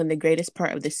December, when the greatest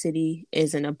part of the city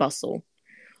is in a bustle.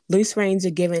 Loose reins are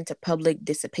given to public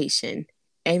dissipation.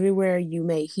 Everywhere you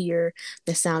may hear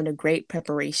the sound of great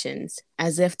preparations,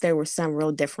 as if there were some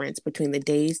real difference between the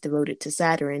days devoted to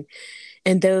Saturn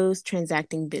and those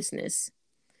transacting business.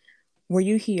 Were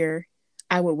you here,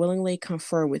 I would willingly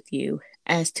confer with you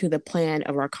as to the plan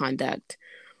of our conduct,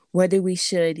 whether we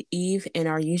should eve in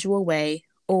our usual way,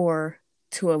 or,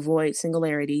 to avoid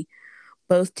singularity,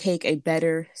 both take a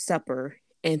better supper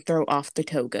and throw off the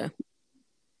toga.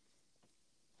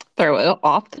 Throw it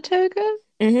off the toga?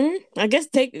 I guess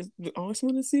take. I always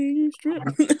want to see you strip.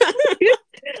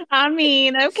 I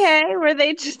mean, okay, were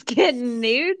they just getting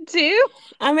nude too?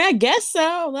 I mean, I guess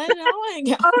so. Let it all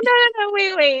go. Oh, no, no,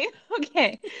 no, wait.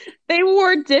 Okay. They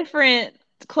wore different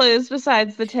clothes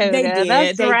besides the They toga. did.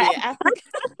 That's They right. did. I forgot.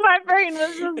 My brain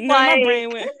was just No, my brain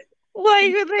went.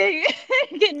 were they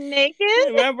getting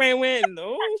naked? My brain went.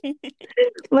 No.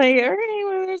 Like, okay,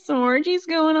 well, there's some orgies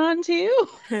going on too.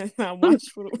 I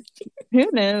watched for the. Who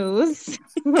knows?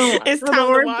 Watch It's for the time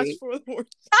to watch orgy. for the.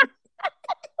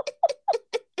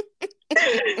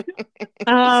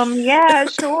 Yeah, it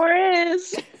sure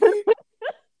is.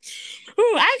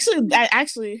 Ooh, I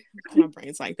actually, my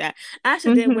brain's like that. I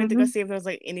actually did went to go Hmm. see if there was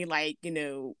like any like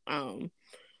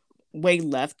way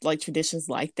left like traditions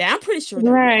like that. I'm pretty sure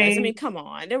there was. I Right. mean, come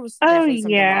on, there was Oh definitely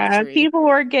some yeah, debauchery. people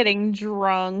were getting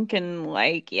drunk and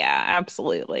like, yeah,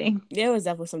 absolutely. There was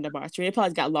definitely some debauchery. It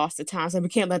probably got lost at times, so we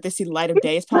can't let this see the light of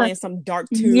day. It's probably in some dark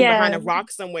tomb behind Yeah, a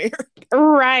rock somewhere.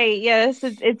 right. Yes,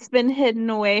 it's been hidden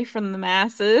away from the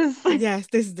masses. Yes,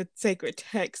 this is the sacred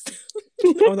text.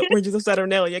 Oh, the origins of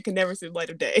Saturnalia can never see the light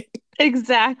of day.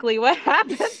 Exactly what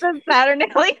happens in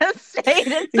Saturnalia stayed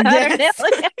in Yes.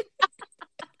 Saturnalia.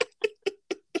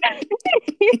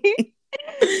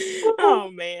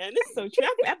 Oh man, this is so true.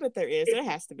 I bet there is. There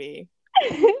has to be.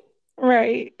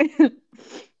 Right.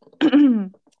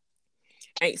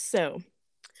 Right. So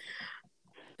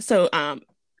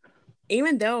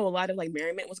even though a lot of like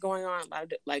merriment was going on, a lot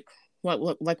of like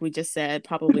what like we just said,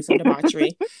 probably some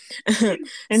debauchery. Some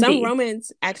Indeed.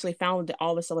 Romans actually found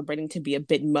all the celebrating to be a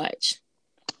bit much.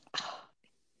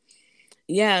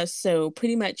 Yeah, so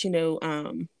pretty much,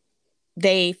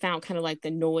 they found kind of like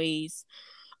the noise,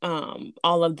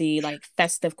 all of the like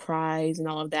festive cries and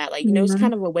all of that. Like, it's Mhm.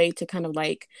 kind of a way to kind of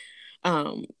like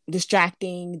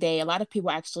distracting day. A lot of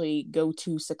people actually go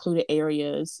to secluded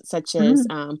areas such as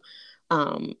Mhm.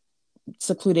 um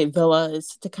secluded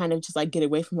villas to kind of just like get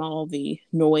away from all the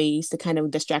noise to kind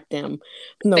of distract them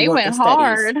from the They work and went studies.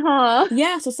 hard, huh?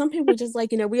 Yeah, so some people just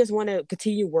like, we just want to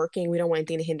continue working. We don't want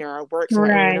anything to hinder our work. So while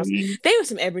everyone else, Right. they were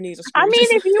some Ebenezer I mean,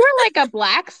 Scrooges. if you were like a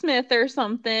blacksmith or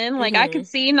something, like I Hmm. could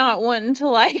see not wanting to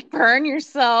like burn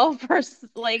yourself or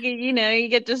like, you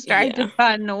get Yeah. distracted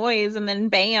by noise and then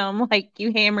bam, like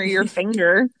you hammer your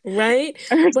finger Right?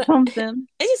 or But it something.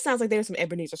 just sounds like there were some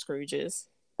Ebenezer Scrooges.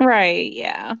 Right,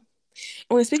 yeah.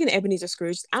 And when speaking of Ebenezer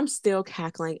Scrooge, I'm still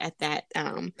cackling at that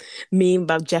meme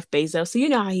about Jeff Bezos. So you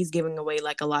know how he's giving away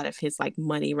like a lot of his like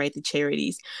money, right, to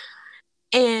charities.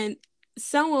 And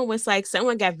someone was like,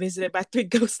 someone got visited by three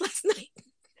ghosts last night.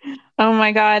 Oh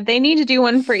my God. They need to do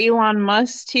one for Elon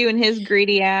Musk too and his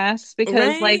greedy ass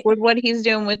because like Right? with what he's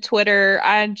doing with Twitter,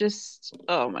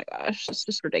 oh my gosh, it's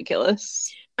just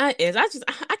ridiculous. I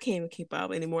can't even keep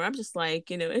up anymore. I'm just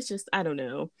like, it's just I don't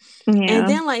know. And Yeah.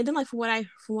 then like from what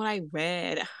I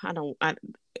read,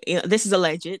 this is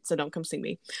alleged, so don't come see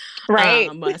me.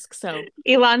 Right. Musk. So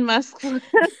Elon Musk,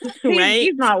 right.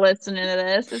 he's not listening to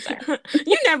this. It's all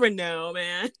You never know,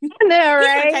 man. right. No,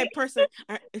 He's some right? type of person.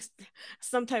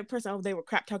 Some type of person. Oh, they were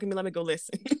crap talking me. Let me go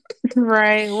listen.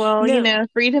 Right. Well, No,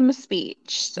 freedom of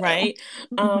speech. So, right.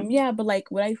 Yeah, but like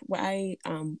what I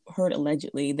heard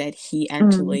allegedly that he mm,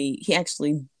 actually he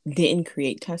actually didn't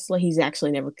create Tesla. He's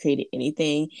actually never created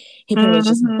anything. He pretty much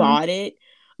just hmm bought it.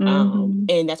 hmm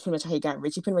And that's pretty much how he got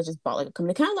rich. He pretty much just bought like a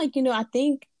company, kind of like, I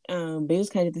think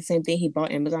Bezos kind of did the same thing. He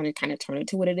bought Amazon and kind of turned it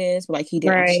to what it is, but like he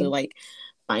didn't actually Right.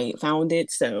 like found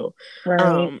it. So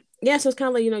Right. yeah, so it's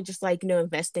kind of like, just like,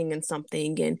 investing in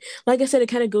something. And like I said, it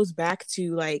kind of goes back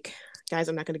to like, guys,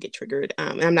 I'm not going to get triggered.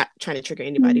 And I'm not trying to trigger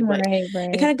anybody, but Right. it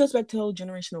Right. kind of goes back to the whole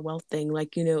generational wealth thing.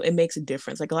 Like, it makes a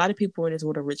difference. Like a lot of people in this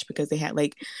world are rich because they had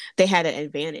an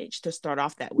advantage to start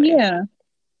off that way. Yeah.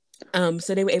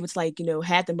 So they were able to like,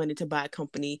 had the money to buy a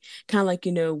company, kind of like,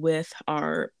 with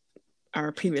our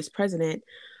previous president,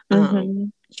 hmm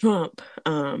Trump.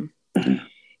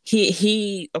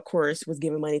 He of course was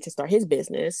given money to start his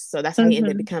business, so that's how he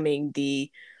ended up hmm becoming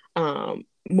the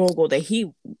mogul that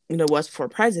he was for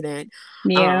president.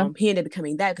 Yeah. He ended up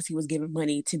becoming that because he was given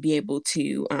money to be able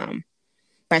to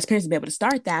vice parents to be able to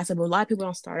start that. So, but a lot of people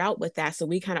don't start out with that. So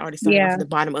we kind of already starting off at Yeah. the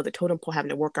bottom of the totem pole, having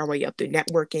to work our way up through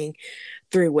networking,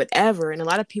 through whatever. And a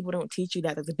lot of people don't teach you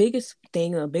that. That's the biggest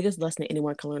thing, the biggest lesson that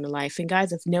anyone can learn in life. And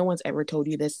guys, if no one's ever told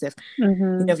you this, if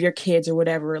Mm-hmm. if your kids or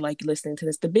whatever like listening to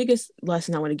this, the biggest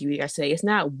lesson I want to give you guys today, it's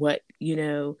not what you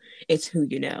know, it's who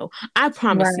you know. I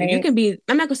promise you, you Right. can be,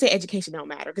 I'm not gonna say education don't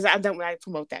matter, because I don't want to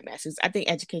promote that message. I think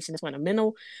education is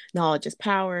fundamental, knowledge is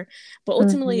power, but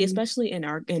ultimately, Mm-hmm. especially in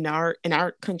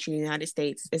our country, the United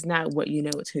States, it's not what you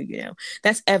know, it's who you know.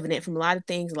 That's evident from a lot of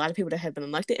things, a lot of people that have been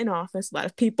elected in office, a lot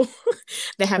of people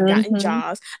that have gotten Mm-hmm.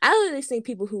 jobs. I literally seen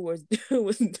people who was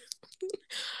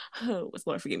oh,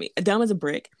 Lord forgive me, dumb as a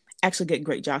brick, actually get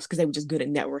great jobs because they were just good at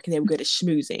networking, they were good at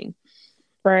schmoozing.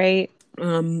 Right.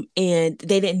 And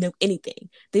they didn't know anything.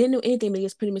 They didn't know anything, but they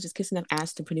just pretty much just kissing up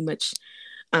ass to pretty much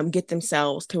get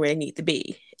themselves to where they need to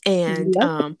be.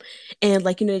 Yep. And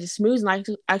like, you know, just smooth. And I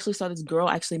actually saw this girl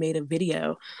actually made a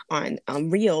video on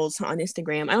Reels on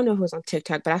Instagram. I don't know if it was on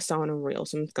TikTok, but I saw it on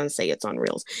Reels. I'm gonna say it's on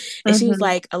Reels. And she was Mm-hmm.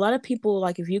 like, a lot of people,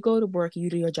 like, if you go to work and you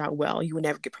do your job well, you will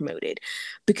never get promoted,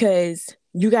 because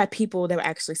you got people that will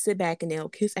actually sit back and they'll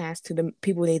kiss ass to the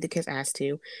people they need to kiss ass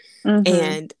to, Mm-hmm.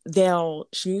 and they'll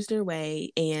choose their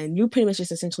way, and you pretty much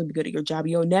just essentially be good at your job.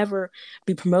 You'll never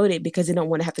be promoted because they don't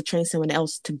want to have to train someone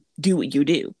else to do what you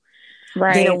do.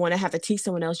 They don't Right. want to have to teach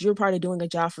someone else. You're probably doing a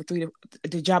job for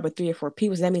the job of 3 or 4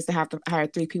 people. So that means they have to hire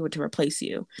 3 people to replace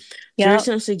you. So you're Yep.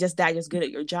 essentially just that, just good at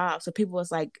your job. So people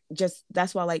was like, just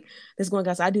that's why, like, this one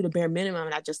guy, so I do the bare minimum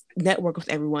and I just network with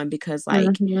everyone because, like,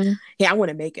 Mm-hmm. yeah, I want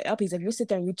to make it up. Because if you sit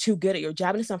there and you're too good at your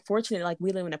job, and it's unfortunate, like,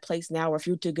 we live in a place now where if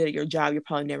you're too good at your job, you're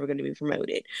probably never going to be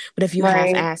promoted. But if you half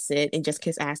Right. ass it and just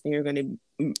kiss ass, then you're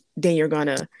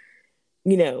gonna,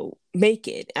 you know, make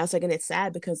it. I was like, and it's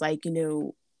sad because, like, you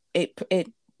know, it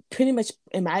pretty much,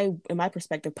 in my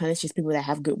perspective, punishes people that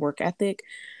have good work ethic,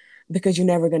 because you're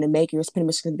never going to make it. You're pretty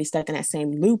much going to be stuck in that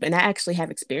same loop. And I actually have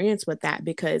experience with that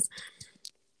because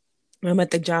I'm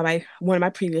at the job, I one of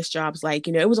my previous jobs, like,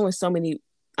 you know, it was only so many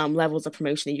levels of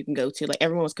promotion that you can go to. Like,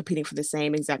 everyone was competing for the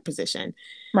same exact position.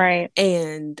 Right.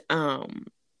 And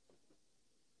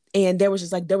and there was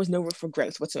just like, there was no room for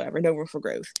growth whatsoever, no room for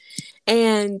growth.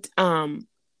 And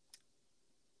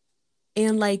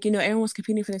and like, you know, everyone's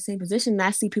competing for the same position, and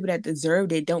I see people that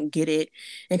deserved it don't get it,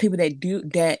 and people that do,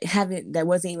 that haven't, that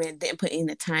wasn't even, didn't put in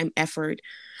the time, effort,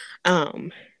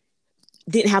 um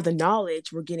didn't have the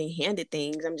knowledge, were getting handed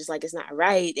things. I'm just like, it's not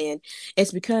right. And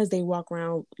it's because they walk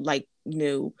around like, you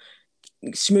know,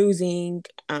 schmoozing,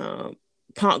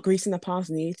 greasing the palms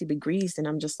needs to be greased. And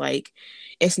I'm just like,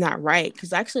 it's not right.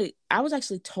 Because actually, I was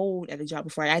actually told at the job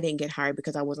before I didn't get hired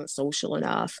because I wasn't social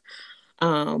enough,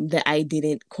 that I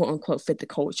didn't quote unquote fit the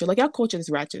culture. Like, our culture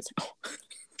is ratchet.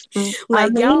 I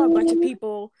Like, y'all are a bunch of mean,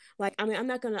 people, like, I mean,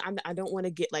 I don't want to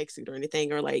get like sued or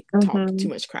anything, or like talk too mm-hmm.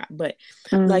 much crap, but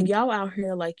like, Mm-hmm. y'all out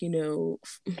here, like, you know,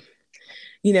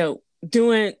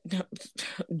 doing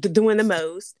the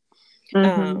most,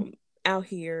 Mm-hmm. um out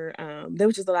here. There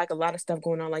was just like a lot of stuff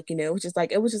going on, like, you know, it was just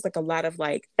like a lot of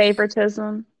like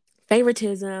Favoritism.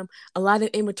 favoritism, a lot of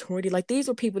immaturity. Like, these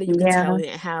were people that you can tell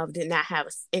Yeah. did not have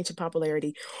an inch of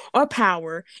popularity or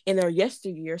power in their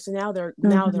yesteryear. So now they're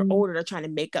Mm-hmm. older, they're trying to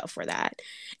make up for that.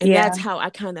 And that's Yeah. how I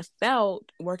kind of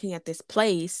felt working at this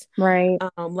place. Right.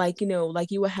 Like, you know, like,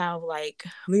 you would have like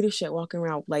leadership walking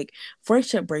around with like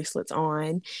friendship bracelets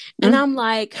on, and Mm. I'm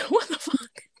like, what the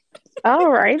fuck?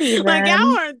 Alrighty Like, then.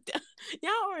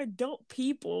 y'all are adult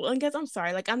people. I guess, I'm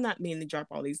sorry, like, I'm not meaning to drop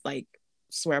all these like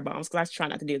swear bombs, because I try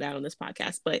not to do that on this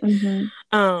podcast, but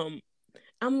Mm-hmm. um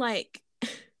I'm like,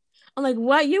 I'm like,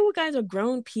 what? You guys are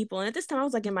grown people. And at this time I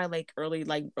was like in my like early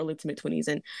to mid 20s.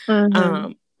 And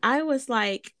Mm-hmm. I was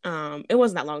like, it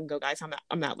wasn't that long ago, guys.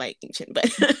 I'm not like ancient, but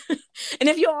and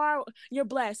if you are, you're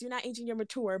blessed. You're not ancient, you're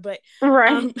mature, but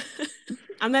Right. um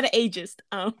I'm not an ageist.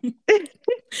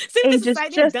 See what the Age is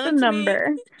society has just a done to me.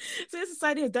 number. See what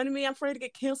society has done to me. I'm afraid to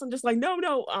get killed. So I'm just like, no,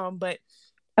 no. But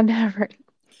A never.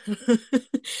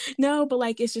 no, but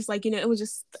like, it's just like, you know, it was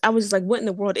just, I was just like, what in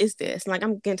the world is this? And like,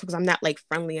 I'm getting to, because I'm not like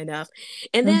friendly enough.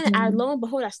 And then Mm-hmm. lo and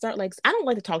behold, I start like, I don't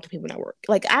like to talk to people when I work.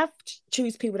 Like, I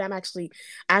choose people that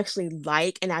actually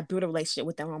like, and I build a relationship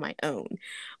with them on my own.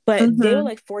 But they were Mm-hmm.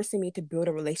 like forcing me to build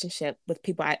a relationship with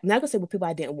people. I'm not gonna say with people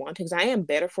I didn't want to, because I am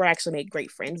better for it. I actually made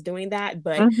great friends doing that.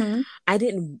 But Mm-hmm.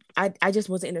 I just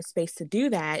wasn't in a space to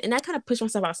do that. And I kind of pushed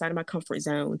myself outside of my comfort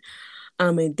zone,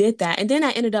 and did that. And then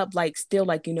I ended up like still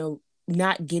like, you know,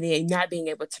 not being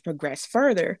able to progress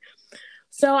further.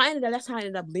 So that's how I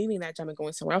ended up leaving that job and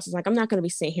going somewhere else. It's like, I'm not going to be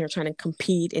sitting here trying to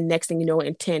compete. And next thing you know,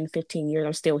 in 10, 15 years,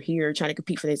 I'm still here trying to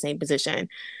compete for the same position.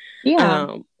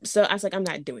 Yeah. So I was like, I'm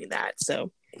not doing that.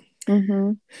 So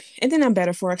Mm-hmm. And then I'm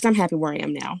better for it because I'm happy where I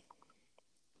am now.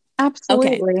 Okay.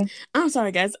 Absolutely. I'm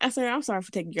sorry, guys. I'm sorry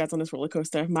for taking you guys on this roller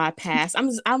coaster of my past.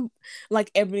 I'm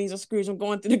like Ebenezer Scrooge. I'm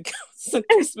going through the ghosts of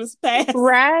Christmas past.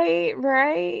 Right,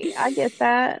 right. I get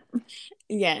that.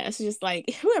 Yeah, it's just like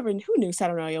who knew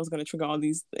Saturnalia was going to trigger all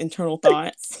these internal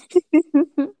thoughts.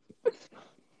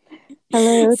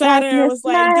 Hello, Saturn darkness, was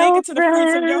like, my dig old into the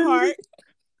fruits of your friend. heart.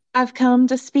 I've come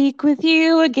to speak with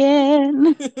you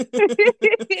again.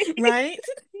 Right?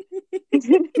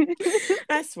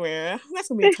 I swear. That's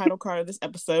gonna be the title card of this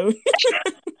episode.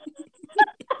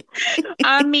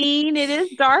 I mean, it is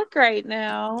dark right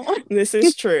now. This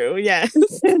is true. Yes.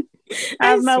 I I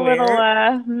have my little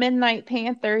swear. midnight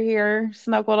panther here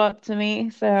snuggled up to me,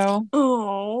 so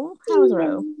Oh, how's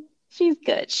Ro? mm, she's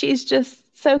good. She's just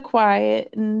so quiet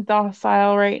and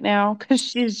docile right now because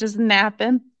she's just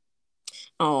napping.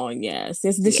 Oh yes.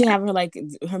 Did she Yeah. have her like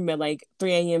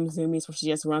 3 a.m. zoomies where she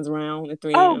just runs around at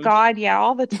 3 Oh a.m.? God, yeah,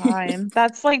 all the time.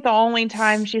 That's like the only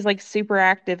time she's like super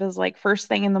active is like first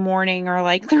thing in the morning or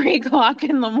like 3 o'clock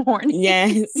in the morning.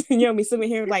 Yes. You know me sitting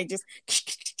here like just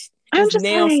I'm just just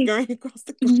nails like, scurrying across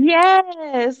the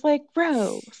yes, like,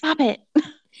 bro, stop it.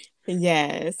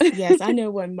 Yes, yes, I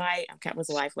know when my cat was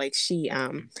alive, like she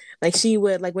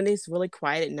would like when it's really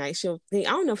quiet at night, she'll think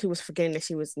I don't know if she was forgetting that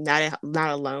she was not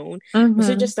alone, but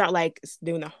she'll Hmm. just start like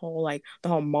doing the whole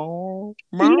meow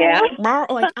Yeah. meow meow.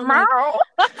 Like Meow.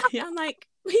 I'm like,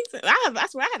 I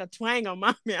swear I had a twang on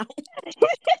my meow.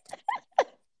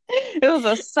 It was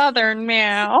a southern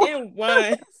meow. It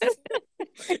was,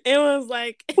 it was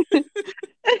like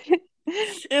it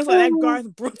was like that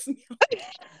Garth Brooks meow.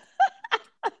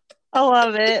 I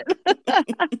love it.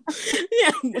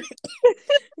 Yeah,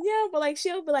 yeah, but like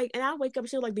she'll be like, and I'll wake up,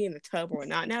 she'll like be in the tub or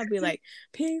not, and I'll be like,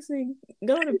 Paisley,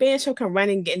 go to bed. She'll come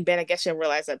running, get in bed. I guess she'll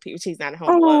realize that she's not at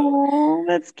home alone. Oh,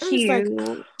 that's I'm just like, cute.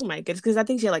 oh my goodness, because I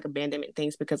think she had like abandonment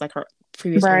things because like her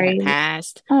previous owner had Right.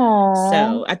 passed, Oh.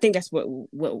 so I think that's what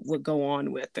would go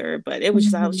on with her. But it was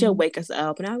just like, she'll Hmm. wake us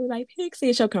up, and I'll be like, Pixie,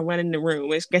 and she'll come running in the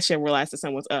room. I guess she'll realize that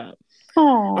someone's up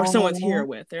or someone's here Oh.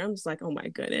 with her. I'm just like, oh my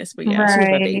goodness, but yeah, she was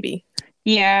my Right. baby.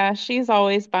 Yeah, she's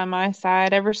always by my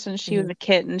side. Ever since she was Mm-hmm. a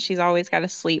kitten, she's always got to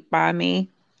sleep by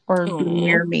me or be Aw.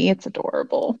 near me. It's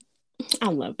adorable. I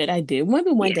love it. I do.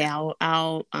 Maybe one day Yeah.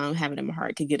 I'll have it in my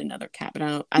heart to get another cat, but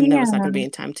I know it's not going to Yeah. be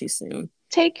in time too soon.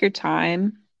 Take your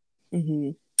time.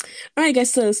 Hmm. All right,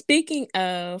 guys. So speaking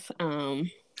of well,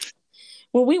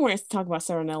 we weren't talking about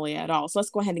Saturnalia at all, so let's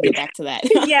go ahead and get back to that.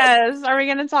 Yes. Are we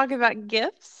going to talk about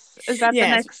gifts? Is that the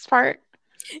Yes. next part?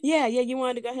 Yeah. Yeah. You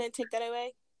wanted to go ahead and take that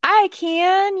away. I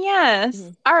can, yes. Mm-hmm.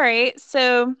 All right.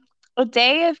 So, a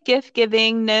day of gift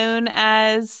giving known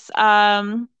as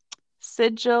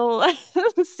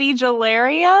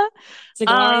Sigillaria,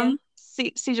 Sigillaria.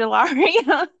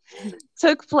 Sigillaria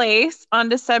took place on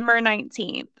December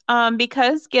 19th.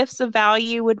 Because gifts of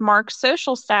value would mark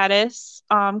social status,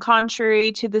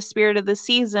 contrary to the spirit of the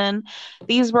season,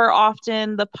 these were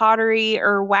often the pottery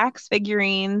or wax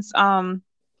figurines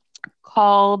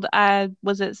called,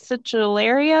 was it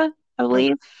Sigillaria, I Um,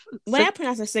 believe? way I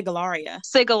pronounce it Sigillaria.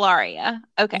 Sigillaria.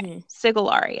 Okay. Mm-hmm.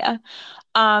 Sigillaria.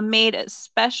 Made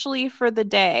especially for the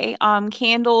day,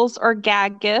 candles or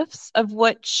gag gifts, of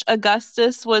which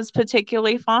Augustus was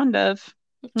particularly fond of.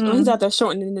 Oh, he's Hmm. out there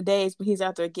shortening the days, but he's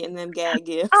out there getting them gag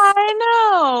gifts. I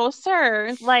know,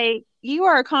 sir. Like, you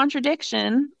are a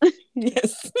contradiction.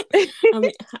 Yes. I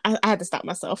mean, I had to stop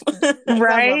myself because I was about to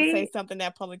say Right? something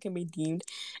that probably can be deemed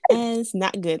as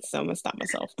not good, so I'm gonna stop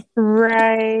myself.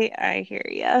 Right. I hear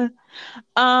you.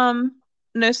 Um,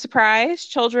 no surprise,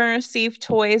 children receive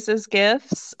toys as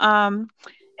gifts.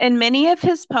 In many of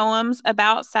his poems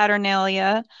about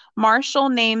Saturnalia, Marshall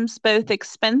names both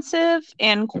expensive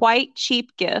and quite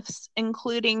cheap gifts,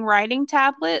 including writing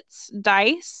tablets,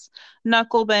 dice,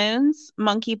 knuckle bones,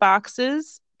 monkey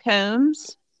boxes,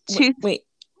 combs, tooth, Wait.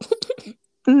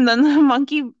 and then the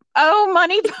monkey. Oh,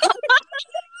 money.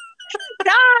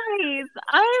 Guys,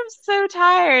 I am so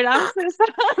tired. I'm so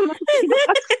sorry. Monkey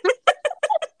box.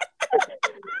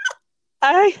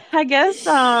 I guess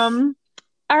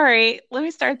all right, let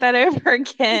me start that over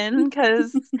again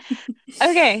because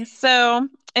okay, so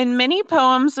in many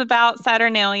poems about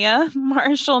Saturnalia,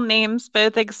 Marshall names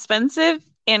both expensive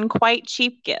and quite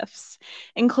cheap gifts,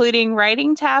 including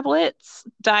writing tablets,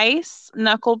 dice,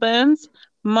 knuckle bones,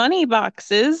 money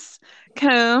boxes,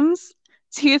 combs,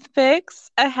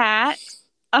 toothpicks, a hat,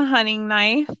 a hunting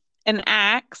knife, an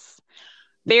axe,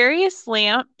 various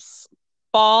lamps,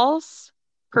 balls,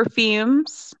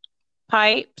 perfumes,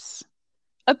 pipes,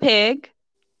 a pig,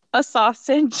 a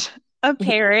sausage, a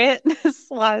parrot. This is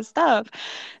a lot of stuff.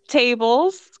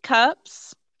 Tables,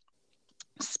 cups,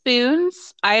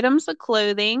 spoons, items of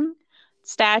clothing,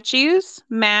 statues,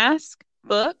 masks,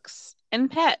 books, and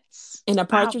pets. And a Wow.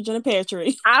 partridge in a pear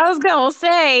tree. I was gonna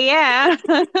say, yeah.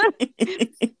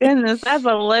 Goodness, that's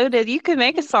a loaded. You could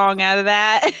make a song out of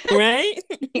that. Right?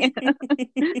 Yeah,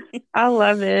 I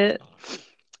love it.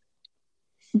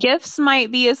 Gifts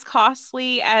might be as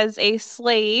costly as a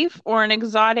slave or an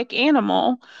exotic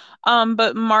animal,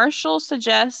 but Marshall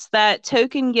suggests that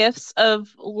token gifts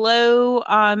of low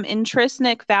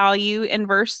intrinsic value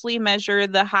inversely measure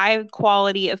the high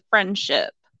quality of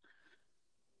friendship.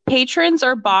 Patrons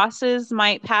or bosses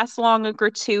might pass along a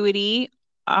gratuity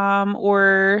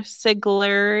or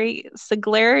siglarium.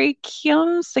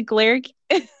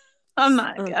 I'm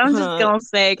Hold just on. gonna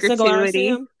say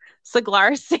gratuity. Saglarcium?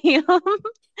 Siglarium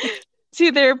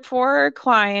to their poorer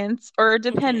clients or Okay.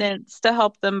 dependents to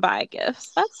help them buy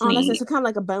gifts. That's Oh, that's neat. so kind of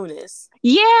like a bonus.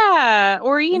 Yeah.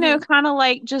 Or, Hmm. kind of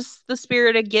like just the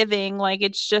spirit of giving. Like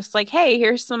it's just like, hey,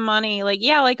 here's some money. Like,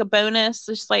 yeah, like a bonus.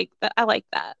 Just like that. I like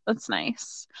that. That's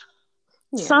nice.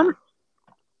 Some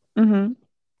Yeah. mhm.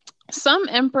 Some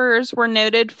emperors were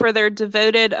noted for their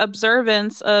devoted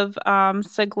observance of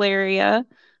Siglaria.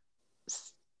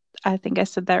 I think I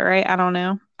said that right. I don't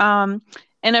know.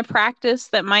 In a practice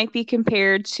that might be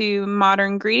compared to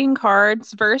modern greeting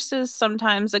cards versus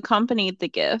sometimes accompanied the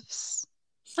gifts.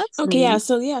 That's Okay, neat. yeah,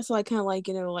 so like kind of like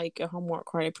like a Hallmark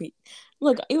card.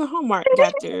 Look, even Hallmark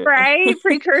got their Right?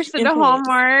 Precursor to influence.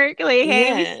 Hallmark. Like,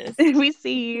 hey, we, Yes. we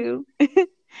see you.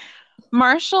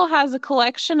 Marshall has a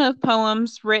collection of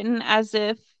poems written as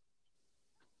if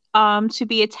to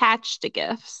be attached to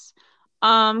gifts.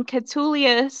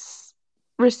 Catullus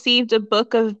received a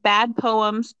book of bad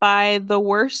poems by the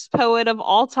worst poet of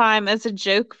all time as a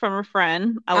joke from a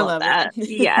friend. I I love love that. it.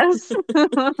 Yes.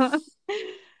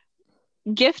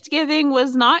 Gift giving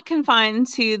was not confined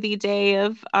to the day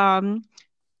of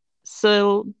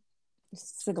so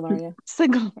Siglaria.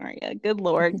 Siglaria. Good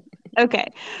Lord. Okay.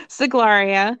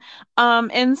 Siglaria.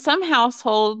 In some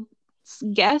households,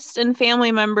 guests and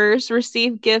family members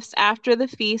received gifts after the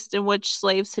feast in which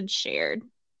slaves had shared.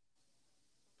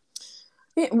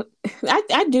 Yeah,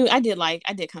 I did kind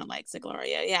of like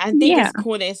Siglaria. Yeah, I think Yeah. it's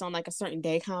cool that it's on like a certain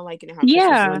day, kind of like how Christmas is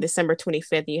on Yeah. December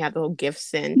 25th, and you have the whole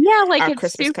gifts and Yeah, like our it's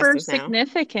Christmas super customs now.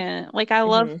 significant. Like I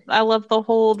love Hmm. I love the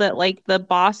whole that like the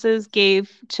bosses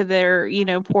gave to their,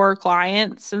 poor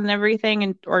clients and everything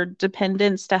and or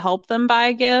dependents to help them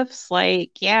buy gifts.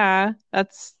 Like, yeah,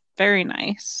 that's very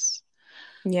nice.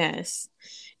 Yes.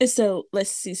 And so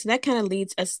let's see. So that kind of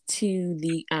leads us to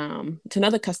the to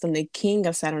another custom, the king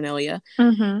of Saturnalia.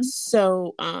 Mm-hmm.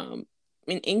 So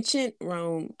in ancient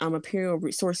Rome, imperial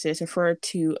resources referred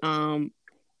to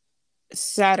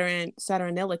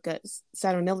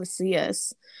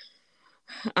Saturnalicius.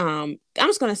 I'm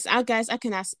just gonna, guys, I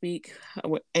cannot speak,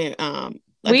 and I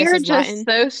We guess are it's just Latin.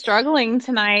 so struggling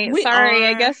tonight. We Sorry,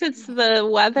 I are. guess it's the We're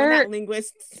weather. not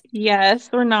linguists.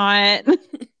 Yes, we're not.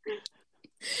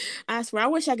 I swear, I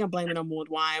wish I could blame it on mulled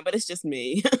wine, but it's just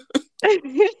me.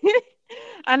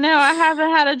 I know I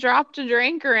haven't had a drop to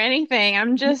drink or anything.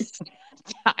 I'm just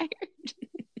tired.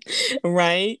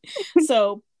 Right?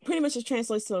 So pretty much it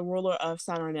translates to the ruler of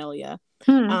Saturnalia.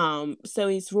 Hmm. So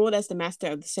he's ruled as the master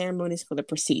of the ceremonies for the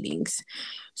proceedings.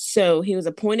 So he was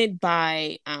appointed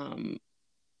by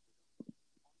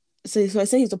so I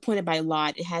say he's appointed by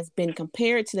lot. It has been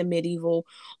compared to the medieval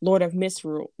Lord of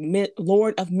Misrule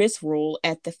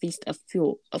at the Feast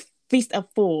of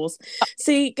Fools.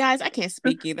 See, guys, I can't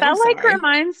speak either. That I'm like sorry.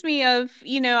 reminds me of,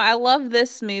 I love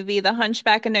this movie, The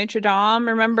Hunchback of Notre Dame.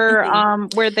 Remember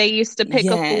where they used to pick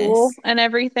a fool Yes. and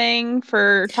everything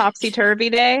for Topsy Turvy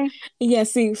Day? Yeah,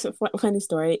 see, so funny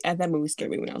story. That movie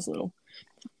scared me when I was little.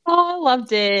 Oh, I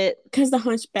loved it. Because the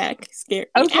hunchback scared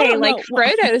me. I Okay, don't like know.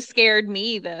 Frodo scared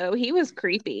me though. He was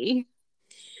creepy.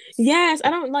 Yes, I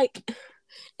don't like.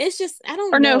 It's just I Or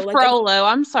don't no, know. Like, Frollo.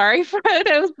 I'm sorry,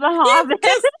 Frodo's the yeah, Hobbit.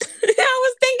 because I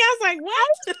was Sorry, like,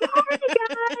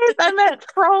 guys. I meant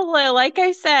Frollo. Like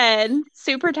I said,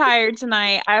 super tired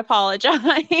tonight. I apologize.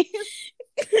 what?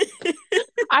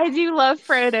 I do love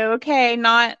Frodo. Okay,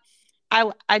 not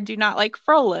I do not like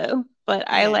Frollo, but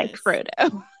I like Yes.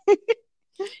 Frodo.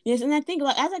 Yes, and I think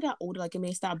like as I got older, like it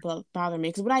may stop bothering me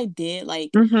because what I did,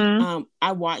 like, Mm-hmm.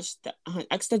 I watched,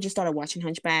 I still just started watching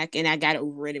Hunchback, and I got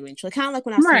over it eventually. Kind of like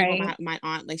when I was telling you Right. about my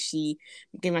aunt, like she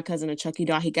gave my cousin a Chucky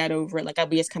doll, he got over it. Like I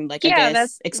be just kind of like, I Yeah, that's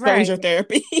guess exposure right.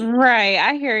 therapy. Right.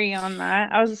 I hear you on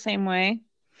that. I was the same way.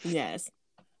 Yes.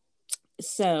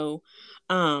 So,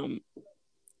 um,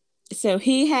 so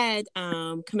he had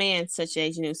commands such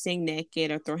as sing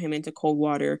naked or throw him into cold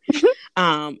water.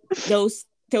 Those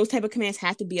those type of commands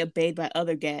have to be obeyed by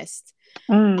other guests.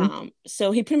 Mm.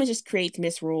 So he pretty much just creates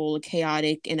misrule, a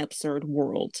chaotic and absurd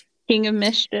world. King of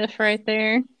mischief right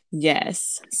there.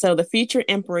 Yes. So the future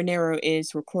Emperor Nero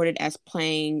is recorded as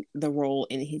playing the role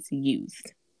in his youth.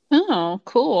 Oh,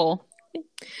 cool.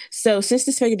 So since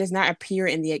this figure does not appear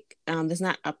in the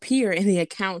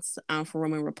accounts for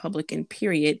Roman Republican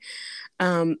period,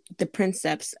 the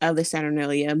princeps of the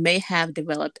Saturnalia may have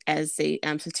developed as a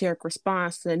satiric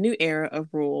response to the new era of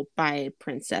rule by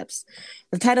princeps.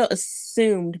 The title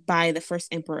assumed by the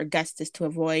first emperor Augustus to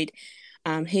avoid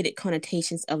hated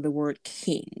connotations of the word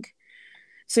king.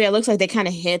 So yeah, it looks like they kind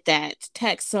of hid that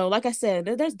text. So like I said,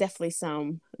 there's definitely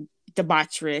some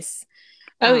debaucherous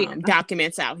Oh yeah.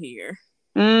 documents out here.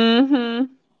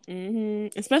 Mm-hmm.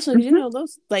 Especially because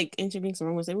those like ancient Greeks and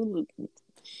Romans, they were,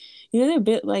 they're a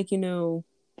bit like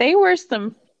They were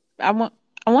some I want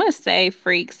I want to say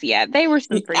freaks. Yeah, they were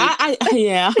some freaks.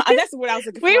 Yeah, that's what I was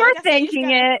looking We for. were Like I said, you just thinking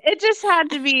gotta. it. It just had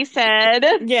to be said.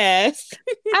 Yes.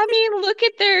 I mean, look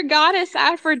at their goddess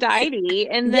Aphrodite,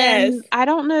 and Yes. then I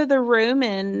don't know the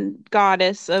Roman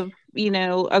goddess of,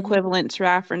 Mhm. equivalent to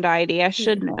Aphrodite. I Yeah.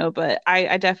 should know, but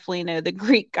I definitely know the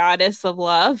Greek goddess of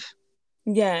love.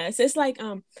 Yes, it's like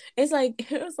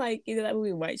it was like that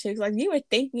movie White Chicks. Like you were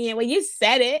thinking it when you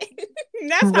said it.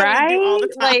 That's how we do all Right?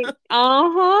 the Like, time.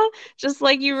 uh-huh. Just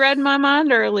like you read my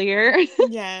mind earlier.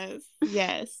 Yes,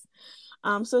 yes.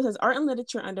 So it says art and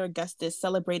literature under Augustus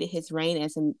celebrated his reign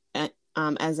as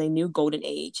a new golden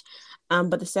age.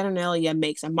 But the Saturnalia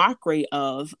makes a mockery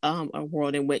of a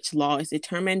world in which law is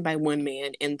determined by one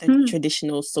man and the Hmm,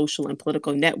 traditional social and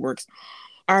political networks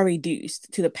are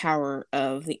reduced to the power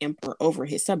of the emperor over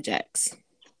his subjects.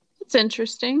 It's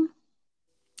interesting.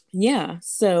 Yeah,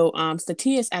 so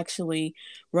Statius actually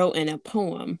wrote in a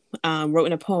poem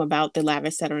about the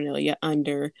lavish Saturnalia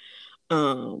under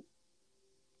um,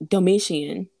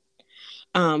 Domitian.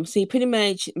 So he pretty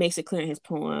much makes it clear in his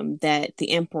poem that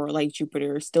the emperor, like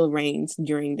Jupiter, still reigns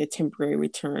during the temporary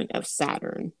return of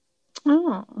Saturn.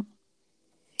 Oh,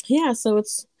 Yeah, so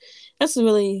that's a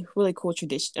really really cool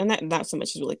tradition, and not so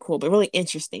much is really cool, but really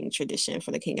interesting tradition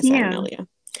for the King of yeah, Saturnalia.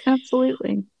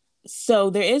 absolutely. So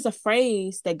there is a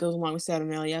phrase that goes along with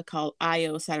Saturnalia called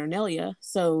 "Io Saturnalia."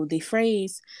 So the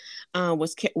phrase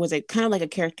was a kind of like a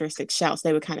characteristic shout. So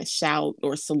they would kind of shout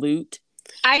or salute.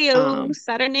 Io, Um,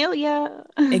 Saturnalia.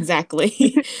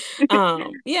 exactly.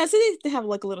 Yeah, so they have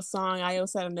like a little song, "Io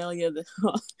Saturnalia."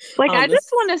 Like, I just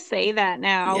This, want to say that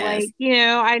now. yes,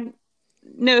 Like,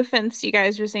 no offense to you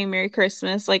guys for saying Merry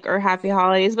Christmas, like, or Happy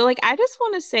Holidays, but like, I just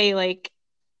want to say, like,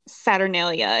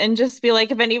 Saturnalia and just be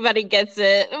like, if anybody gets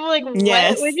it, I'm like, what would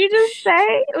yes, you just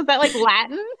say? Was that like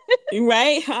Latin?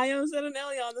 right. "Io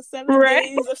Saturnalia" on the Right?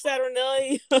 7 days of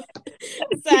Saturnalia,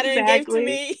 Saturn gave to Exactly.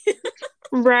 me.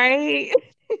 Right.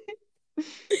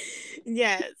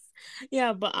 Yes.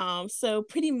 Yeah, but so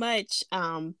pretty much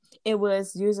it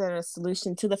was used as a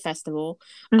solution to the festival.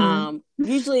 Mm,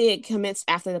 Usually it commenced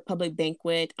after the public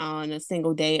banquet on a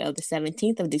single day of the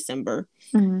 17th of December.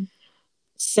 mm,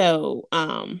 So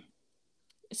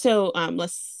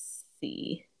let's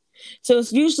see. So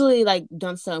it's usually like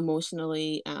done so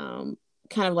emotionally, kind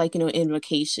of like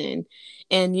invocation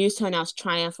and used to announce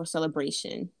triumph or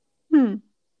celebration, mm.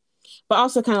 but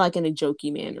also kind of like in a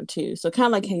jokey manner too. So kind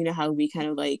of like how we kind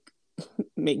of like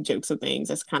make jokes of things.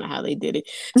 That's kind of how they did it.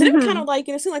 So they were kind Hmm. of like,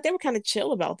 it seemed like they were kind of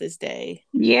chill about this day.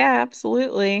 Yeah,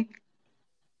 absolutely.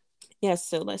 Yeah,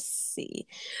 so let's see.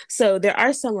 So there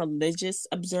are some religious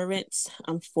observance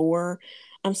for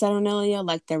Saturnalia,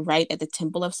 like the rite at the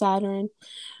Temple of Saturn.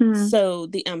 Mm, So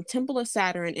the Temple of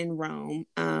Saturn in Rome,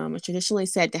 traditionally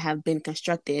said to have been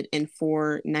constructed in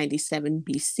 497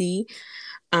 BC.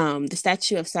 The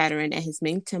statue of Saturn at his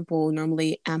main temple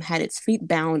normally had its feet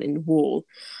bound in wool,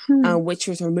 mm. which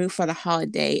was removed for the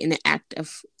holiday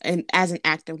as an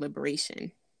act of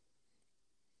liberation.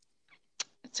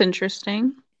 It's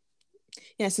interesting.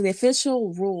 Yeah, so the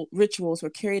official rituals were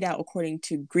carried out according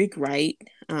to Greek rite.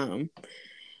 The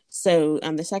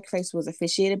sacrifice was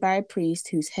officiated by a priest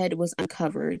whose head was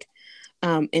uncovered.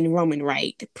 In Roman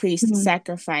rite, the priest Mm,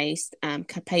 sacrificed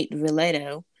capite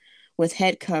veleto with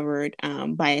head covered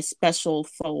by a special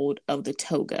fold of the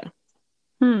toga.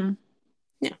 mm,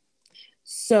 Yeah.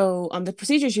 So the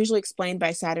procedure is usually explained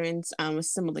by Saturn's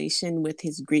assimilation with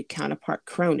his Greek counterpart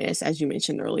Cronus, as you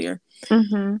mentioned earlier.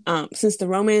 mm-hmm, Since the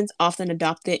Romans often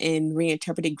adopted and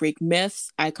reinterpreted Greek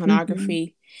myths, mm-hmm.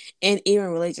 iconography, and even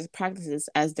religious practices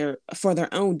as for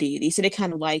their own deity, so they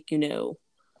kind of like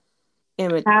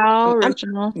How I'm,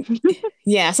 original.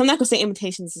 yeah. So I'm not gonna say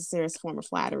imitation is a serious form of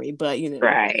flattery, but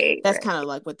Right, that's right. kind of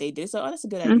like what they do. So that's a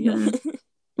good idea. Mm-hmm,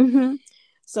 mm-hmm.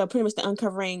 So pretty much the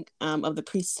uncovering of the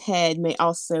priest's head may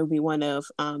also be one of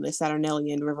the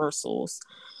Saturnalian reversals.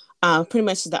 Pretty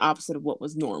much the opposite of what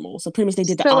was normal. So pretty much they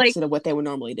did the So like opposite of what they would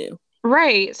normally do.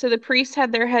 right, so the priests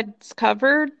had their heads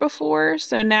covered before,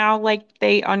 so now like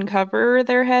they uncover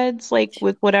their heads like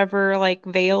with whatever like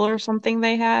veil or something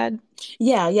they had.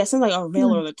 Yeah, yeah, something like a veil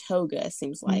Hmm. or the toga. It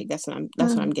seems like that's what I'm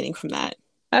Hmm. getting from that.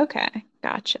 Okay,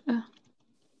 gotcha. All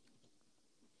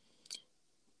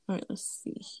right, let's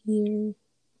see here.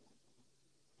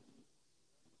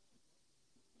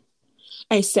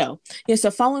 Okay, so yeah,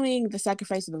 so following the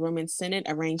sacrifice of the Roman Senate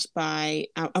arranged by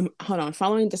hold on,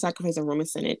 following the sacrifice of the Roman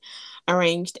Senate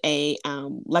arranged a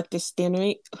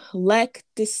lectisternium.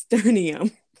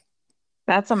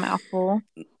 That's a mouthful.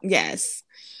 Yes.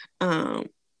 Um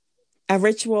a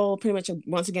ritual pretty much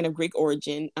once again of Greek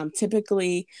origin,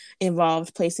 typically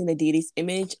involved placing the deity's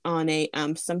image on a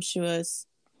sumptuous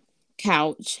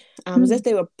couch, as Hmm. if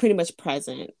they were pretty much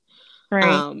present,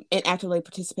 Right. and actively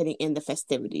participating in the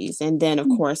festivities. And then, of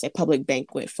course, a public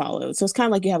banquet followed. So it's kind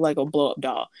of like you have like a blow up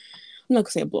doll. I'm not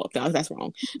gonna say a blow up doll. That's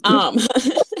wrong. Um,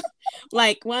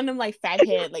 like one of them like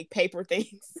fathead like paper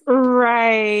things.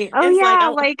 Right. Oh It's like yeah,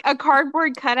 oh like a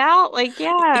cardboard cutout. Like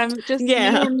yeah, just me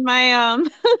yeah and my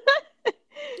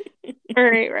all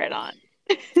right, right on.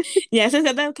 yeah. So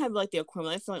that's kind of like the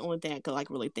equivalent. That's the only thing I could like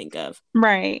really think of.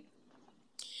 Right.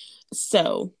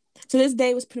 So so this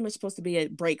day was pretty much supposed to be a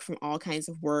break from all kinds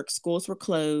of work. Schools were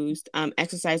closed.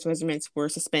 Exercise regimens were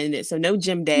suspended. So no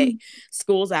gym day.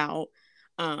 School's out.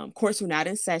 Courts were not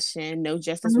in session. No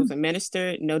justice was Mhm.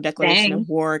 administered. No declaration Dang. of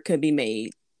war could be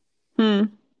made. Hmm.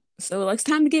 So like, it's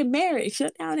time to get married.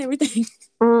 Shut down everything.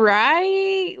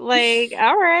 Right. Like,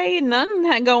 all right,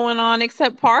 nothing going on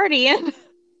except partying.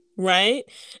 Right?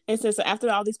 And so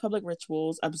after all these public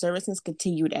rituals, observances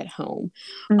continued at home.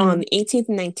 On Hmm. the 18th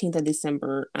and 19th of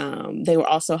December, they were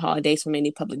also holidays for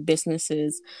many public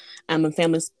businesses, and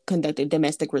families conducted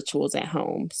domestic rituals at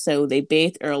home. So they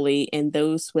bathed early, and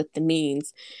those with the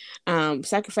means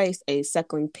sacrificed a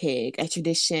suckling pig, a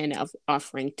tradition of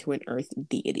offering to an earth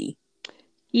deity.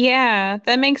 Yeah,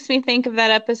 that makes me think of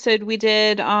that episode we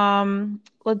did.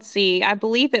 Let's see. I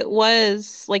believe it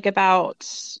was about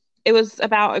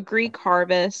a Greek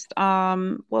harvest.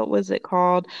 What was it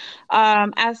called?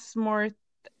 As more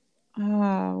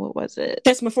what was it?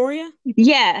 Tesmophoria?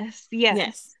 Yes, yes.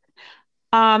 Yes.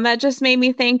 That just made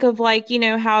me think of like,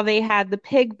 how they had the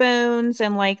pig bones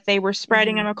and like they were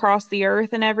spreading them Hmm. across the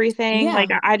earth and everything. Like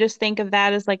Yeah. I just think of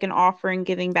that as like an offering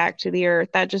giving back to the earth.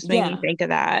 That just made me Yeah. think of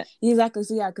that. Exactly.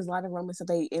 So yeah, because a lot of Romans said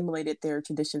they emulated their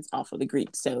traditions off of the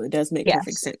Greeks, so it does make perfect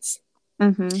Yes. sense.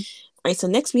 Mm-hmm. All right. So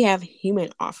next we have human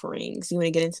offerings. You want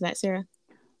to get into that, Sarah?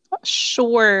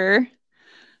 Sure.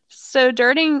 So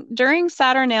during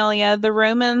Saturnalia, the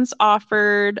Romans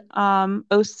offered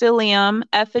oscillium,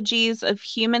 effigies of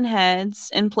human heads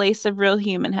in place of real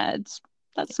human heads.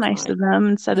 That's nice God. of them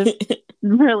instead of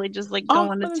really just like Off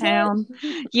going to with his head. town.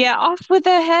 Yeah, off with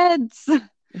the heads.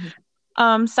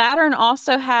 Saturn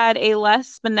also had a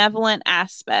less benevolent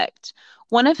aspect.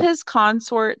 One of his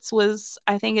consorts was,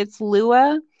 I think it's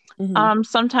Lua, Hmm.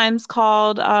 sometimes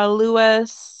called Lua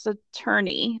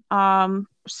Saturni,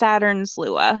 Saturn's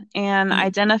Lua, and Hmm.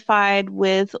 identified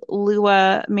with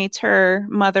Lua Mater,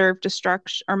 Mother of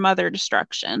Destruction or Mother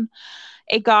Destruction,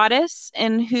 a goddess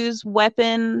in whose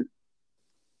weapon,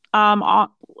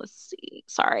 let's see,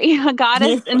 sorry, a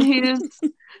goddess You're in fine.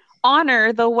 whose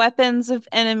honor the weapons of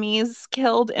enemies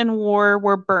killed in war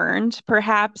were burned,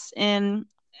 perhaps in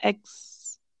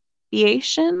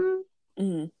expiation.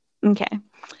 Hmm. Okay.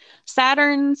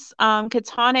 Saturn's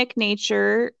catonic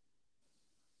nature,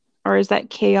 or is that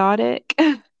chaotic?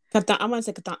 I'm gonna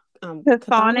say Chthonic.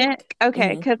 chthonic.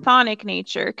 Okay, Hmm. chthonic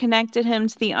nature connected him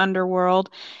to the underworld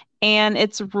and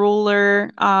its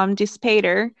ruler,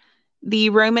 Dispater, the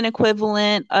Roman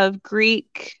equivalent of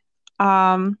Greek,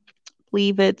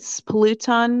 believe it's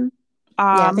Pluton,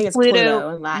 Yeah, I think it's Pluto,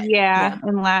 Pluto in Latin. yeah, Yeah.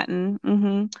 in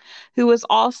Latin, who was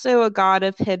also a god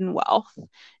of hidden wealth.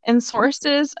 In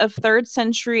sources of 3rd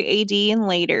century AD and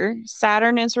later,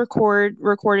 Saturn is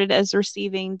recorded as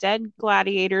receiving dead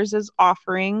gladiators as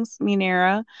offerings,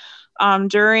 Munera,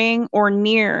 during or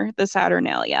near the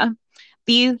Saturnalia.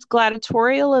 These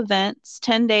gladiatorial events,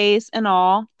 10 days in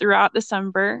all throughout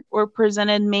December, were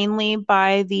presented mainly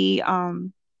by the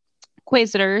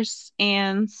Quasitors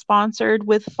and sponsored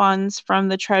with funds from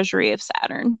the treasury of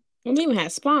Saturn. We don't even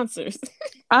have sponsors.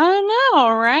 I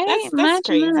know, right? That's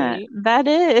Imagine that. crazy. That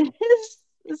is.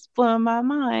 It's blowing my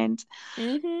mind.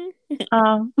 Hmm.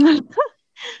 Um,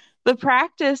 The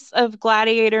practice of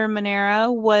gladiator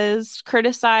Monera was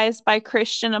criticized by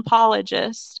Christian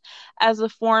apologists as a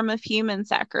form of human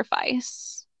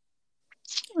sacrifice.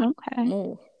 Okay.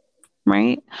 Oh,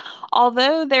 Right?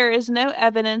 Although there is no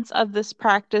evidence of this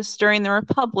practice during the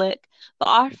Republic, the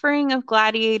offering of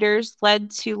gladiators led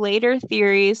to later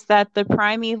theories that the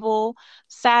primeval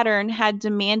Saturn had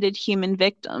demanded human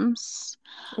victims.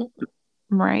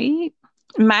 Right?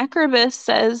 Macrobus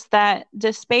says that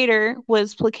Despater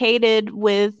was placated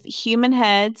with human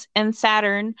heads and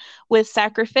Saturn with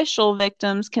sacrificial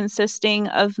victims consisting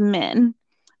of men.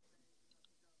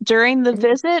 During the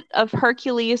visit of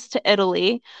Hercules to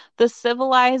Italy, the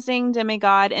civilizing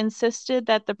demigod insisted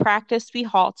that the practice be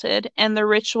halted and the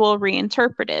ritual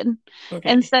reinterpreted. okay.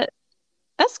 Instead,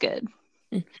 that's good.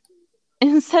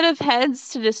 Instead of heads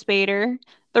to Despater,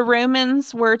 the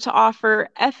Romans were to offer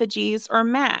effigies or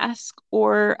mask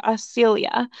or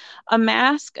asilia. A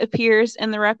mask appears in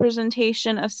the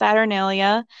representation of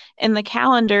Saturnalia in the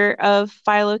calendar of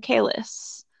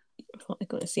Philocalus.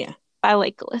 Nicholas, yeah.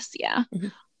 Philocalus, yeah.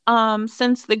 Mhm.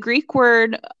 Since the Greek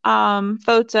word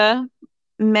phota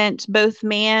meant both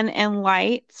man and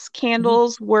lights, Mhm.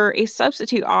 candles were a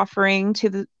substitute offering to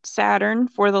the Saturn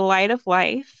for the light of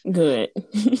life. Good.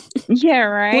 Yeah,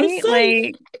 We're right? safe.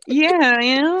 Like, yeah,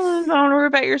 don't worry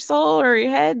about your soul or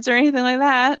your heads or anything like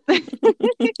that.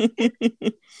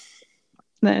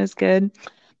 That is good.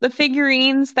 The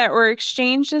figurines that were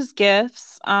exchanged as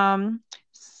gifts,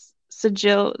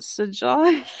 sigil,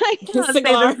 I cannot say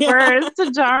this Sigalaria. word,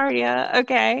 sigillaria,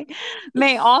 okay,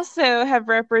 may also have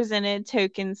represented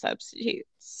token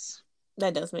substitutes.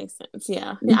 That does make sense.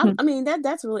 Yeah. Yeah. Mhm. I mean,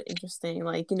 that's really interesting.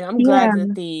 Like, I'm glad Yeah.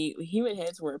 that the human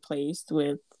heads were replaced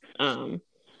um,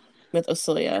 with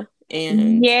Osilia and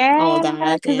all Yeah, of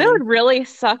that. because it And would really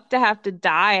suck to have to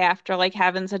die after like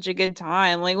having such a good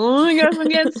time. Like, well, I guess I'm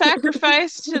getting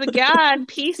sacrificed to the god.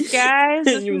 Peace, guys.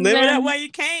 This you has live it up been. while you I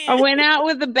can. went out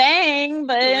with a bang,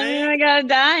 but Right? I gotta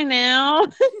die now.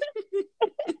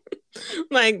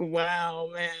 Like, wow,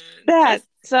 man. That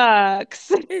That's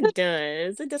sucks. it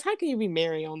does. It does. How can you be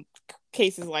married on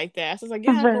cases like that? So it's like,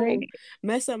 you're not gonna Right.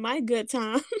 mess up my good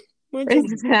time. We'll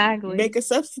just Exactly. make a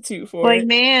substitute for Like, it.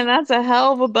 man, that's a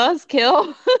hell of a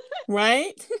buzzkill.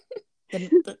 Right?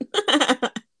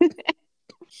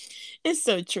 It's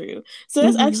so true. So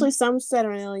that's Hmm. actually some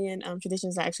Saturnalian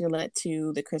traditions that actually led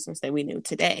to the Christmas that we know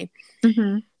today.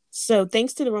 Hmm. So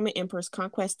thanks to the Roman Emperor's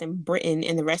conquest in Britain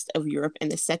and the rest of Europe in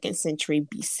the 2nd century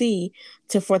BC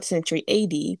to 4th century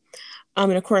AD,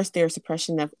 and of course their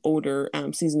suppression of older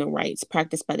seasonal rites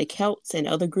practiced by the Celts and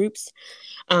other groups,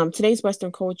 today's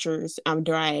Western cultures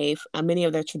derive many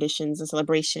of their traditions and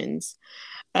celebrations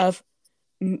of,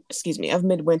 of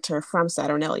midwinter from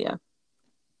Saturnalia.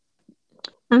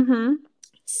 Hmm.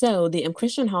 So, the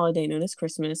Christian holiday known as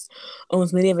Christmas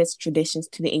owes many of its traditions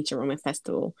to the ancient Roman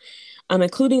festival,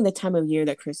 including the time of year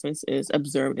that Christmas is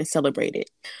observed and celebrated.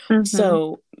 Hmm.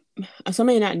 So, some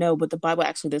may not know, but the Bible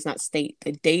actually does not state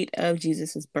the date of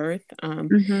Jesus's birth. Hmm.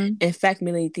 In fact,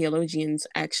 many theologians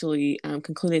actually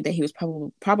concluded that he was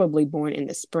probably born in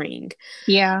the spring,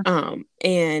 Yeah.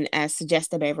 and as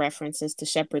suggested by references to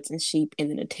shepherds and sheep in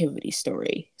the Nativity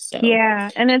story. So, Yeah,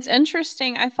 and it's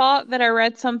interesting. I thought that I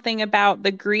read something about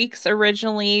the Greeks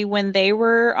originally when they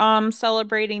were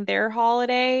celebrating their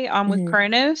holiday with mhm,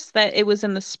 Kronos that it was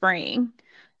in the spring.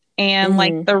 And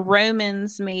like mhm. the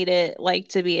Romans made it like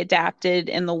to be adapted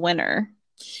in the winter.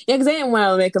 Yeah, because they didn't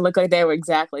want to make it look like they were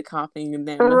exactly copying them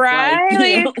with like,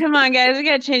 Right? Like, come on, guys, we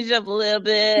gotta change it up a little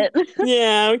bit.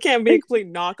 yeah, it can't be a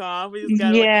complete knockoff. We just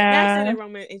gotta like, not saying Yeah.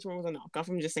 that ancient Rome was a knockoff.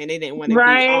 I'm just saying they didn't want to be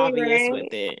Right, obvious with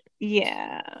right. it.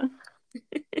 Yeah.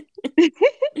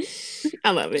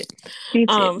 I love it. Me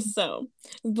too. So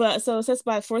it says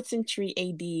by 4th century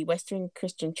AD, Western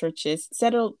Christian churches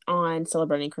settled on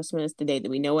celebrating Christmas the day that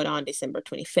we know it on December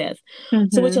 25th.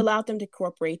 So which Hmm. allowed them to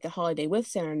incorporate the holiday with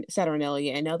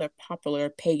Saturnalia and other popular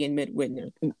pagan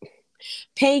midwinter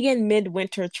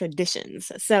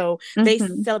traditions. So they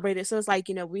Hmm. celebrated. So it's like,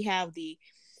 we have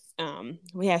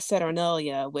we have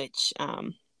Saturnalia, which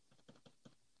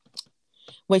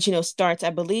starts. I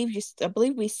believe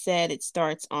we said it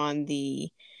starts on the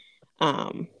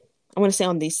I want to say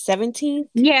on the 17th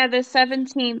Yeah, the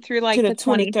 17th through to like the the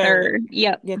 23rd. 23rd.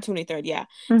 Yep. Yeah, 23rd. Yeah.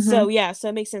 Hmm. So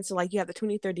it makes sense. So like you have the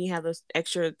 23rd, and you have those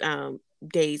extra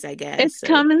days, I guess. It's So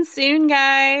coming soon,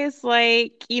 guys.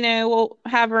 Like, we'll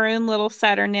have our own little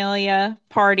Saturnalia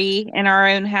party in our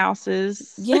own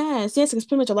houses. yes, it's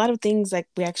pretty much a lot of things like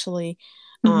we actually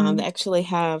Hmm. that actually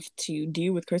have to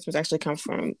do with Christmas actually come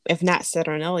from, if not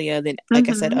Saturnalia, then like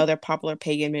I said, Hmm. other popular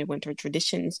pagan midwinter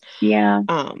traditions. Yeah.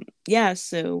 Yeah,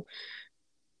 so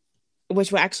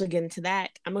which we'll actually get into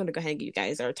that. I'm going to go ahead and give you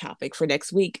guys our topic for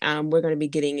next week. We're going to be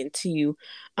getting into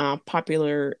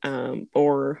popular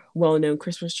or well-known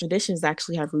Christmas traditions that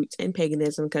actually have roots in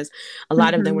paganism, because a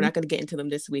lot of them, we're Mm-hmm. not going to get into them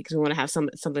this week because we want to have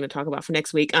something to talk about for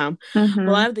next week. But a Mm-hmm.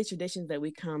 lot of the traditions that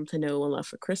we come to know and love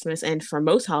for Christmas, and for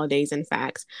most holidays, in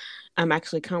fact,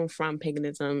 actually come from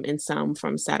paganism and some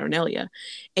from Saturnalia.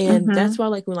 And Mm-hmm. that's why,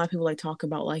 like, when a lot of people like talk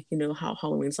about, like, how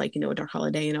Halloween's like, a dark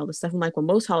holiday and all this stuff, I'm like, well,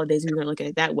 most holidays, if you're going to look at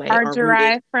it that way, Are are rooted.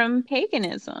 derived from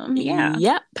paganism. Yeah.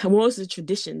 Yep, most of the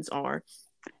traditions are,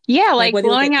 Yeah, like, like whether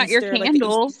you look blowing at out your Easter, like the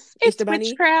candles. Easter It's bunny,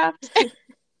 witchcraft.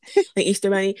 like Easter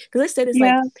bunny, because let's say it's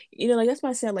like, Yeah. like, that's why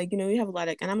I said, like, you have a lot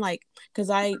of, and I'm like, because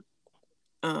I'm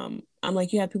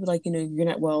like, you have people like, you're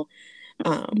not, well,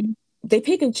 um they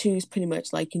pick and choose pretty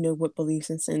much, like, what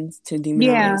beliefs and sins to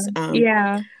Yeah. demonize.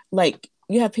 Yeah. Like,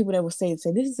 you have people that will say this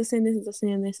is a sin, this is a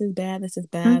sin, this is bad,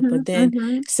 Mm-hmm. but then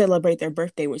Mm-hmm. celebrate their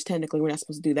birthday, which technically we're not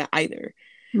supposed to do that either.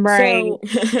 Right. So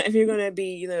if you're gonna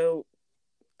be, you're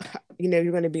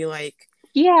gonna be like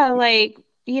Yeah, like,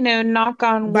 knock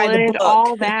on by the wood, book.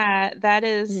 all that. That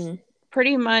is Hmm.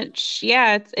 pretty much,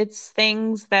 yeah, it's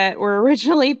things that were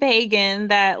originally pagan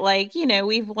that, like,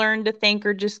 we've learned to think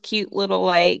are just cute little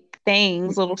like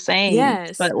things, little sayings.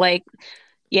 Yes. But like,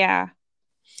 yeah.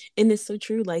 And it's so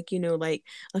true, like, like, a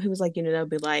lot of people's like, they'll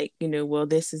be like, well,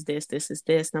 this is this is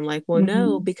this, and I'm like, well,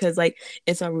 no, Hmm. because, like,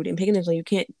 it's all rooted in paganism. You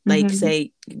can't, like, Hmm.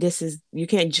 say this is, you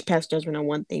can't pass judgment on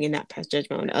one thing and not pass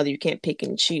judgment on the other. You can't pick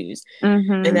and choose. And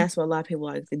Hmm. that's what a lot of people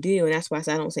like to do, and that's why I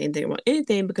say I don't say anything about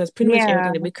anything, because pretty much Yeah.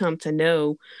 everything that we come to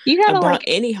know You gotta about like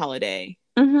any holiday.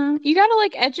 You gotta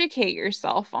like educate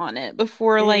yourself on it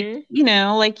before, like,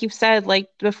 Mm, like you've said, like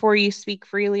before you speak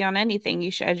freely on anything, you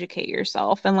should educate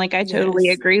yourself. And like I totally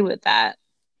yes. agree with that.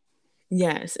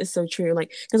 Yes, it's so true.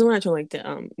 Like, because we're not trying, like,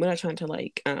 to we're not trying to,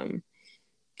 like,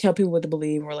 tell people what to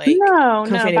believe, or, like, No, no,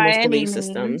 confront by anyone's any belief means.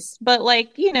 systems. But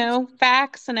like,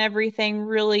 facts and everything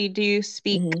really do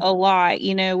speak Hmm. a lot,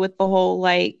 with the whole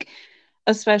like,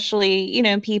 especially,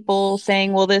 people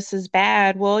saying, well, this is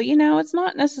bad. Well, it's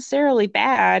not necessarily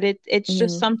bad. It's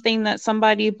just Hmm. something that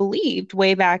somebody believed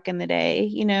way back in the day.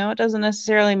 It doesn't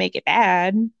necessarily make it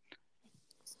bad.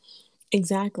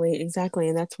 Exactly, exactly.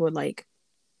 And that's what, like,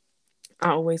 I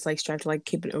always, like, strive to, like,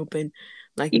 keep an open,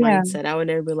 like, Yeah. mindset. I would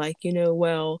never be like,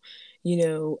 well, you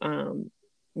know,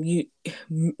 you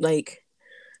like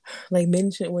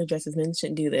men shouldn't wear dresses, men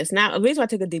shouldn't do this. Now, the reason why I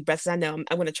took a deep breath is I know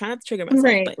I'm going to try not to trigger myself,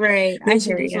 Right, but right. I men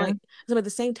shouldn't hear do so. you. Like, so at the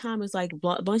same time, it's like a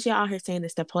bunch of y'all out here saying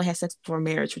this, that probably has sex before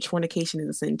marriage, which fornication is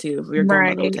a sin too, if we're going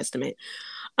by the Old Right. Testament.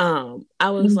 I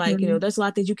was like, Hmm. there's a lot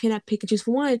of things you cannot pick and choose.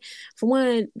 For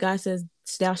one, God says,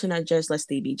 "Thou shalt not judge, lest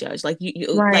thee be judged." Like, you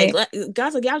like, Right.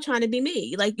 God's like, y'all trying to be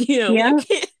me, like, you Yeah.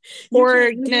 can't, you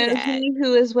Or, can't do that. he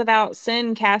who is without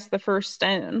sin cast the first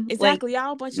stone. Like, Exactly,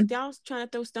 y'all, bunch of y'all trying to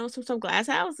throw stones from some glass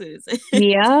houses.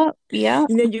 yeah, yeah.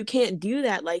 You can't do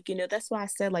that. Like, that's why I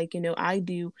said, like, I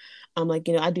do, like,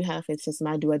 I do have a faith system.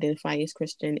 I do identify as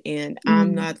Christian, and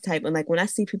I'm Mm. not the type, and, like, when I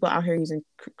see people out here using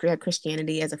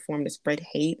Christianity as a form to spread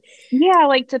hate, Yeah,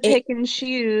 like to it pick and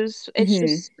choose. It's mhm.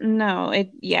 just no, it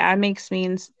makes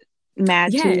me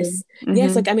mad too. Yes,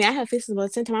 yes. Hmm. Like, I mean, I have faces, but at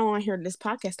the same time, I want to hear this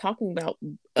podcast talking about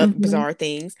Hmm. bizarre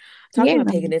things, talking Yeah.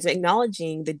 about paganism,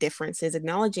 acknowledging the differences,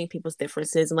 acknowledging people's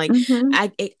differences, and, like, Hmm.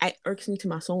 it irks me to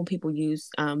my soul when people use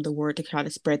the word to try to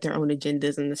spread their own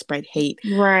agendas and to spread hate,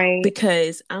 Right.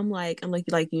 because I'm like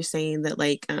you're saying that,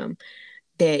 like,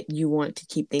 that you want to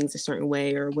keep things a certain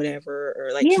way or whatever,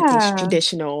 or, like, keep things Yeah.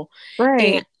 traditional, and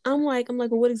Right. I'm like, well,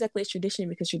 what exactly is tradition?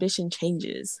 Because tradition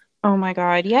changes. Oh my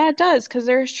God. Yeah, it does, because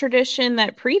there's tradition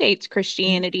that predates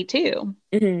Christianity too.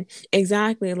 Mm-hmm.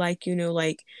 Exactly. Like,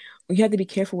 like, you have to be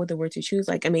careful with the words you choose.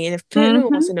 Like, I mean, if anyone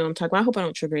wants Hmm. to know what I'm talking about, I hope I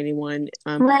don't trigger anyone.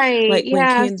 Right. Like, when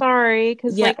Yeah, Ken, sorry,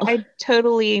 because yeah, like I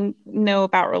totally know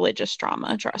about religious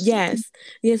trauma, trust me. yes,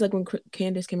 yes. Like, when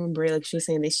Candace Cameron Bray, like, she's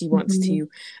saying that she wants Hmm. to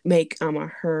make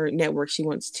her network. She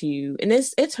wants to, and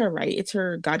it's her right. It's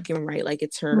her God given right. Like,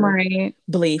 it's her Right.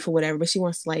 belief or whatever. But she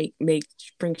wants to, like,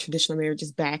 bring traditional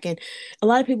marriages back. And a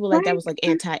lot of people, like, that Right. was, like,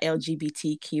 anti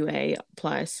LGBTQA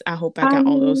plus. I hope I I got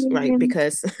all those right, mean,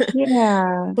 because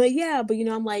yeah. but yeah, but,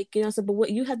 I'm like, so, but what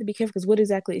you have to be careful, because what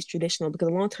exactly is traditional? Because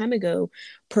a long time ago,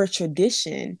 per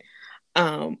tradition,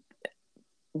 um,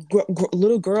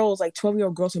 little girls, like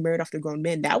 12-year-old girls who married off the grown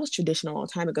men. That was traditional a long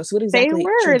time ago. So what They exactly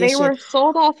were. They tradition? were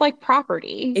sold off like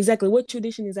property. Exactly, what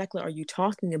tradition exactly are you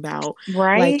talking about?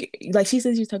 Right? Like she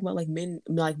says, she's talking about like men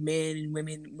and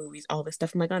women movies, all this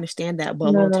stuff. I'm like, I understand that, but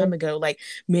a long No, time ago, like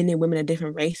men and women of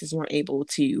different races weren't able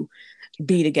to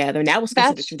be together, and that was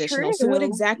considered that's traditional. So what true.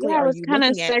 exactly Yeah, it are was you kind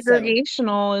of looking at? So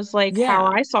segregational is like how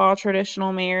yeah, I saw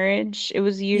traditional marriage. It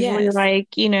was usually yes, like,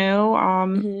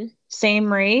 hmm,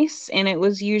 same race, and it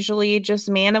was usually just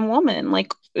man and woman,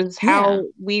 like is yeah, how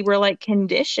we were like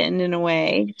conditioned in a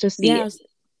way to see it. yes.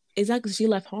 Exactly. She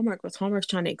left Hallmark, but Hallmark's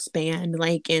trying to expand,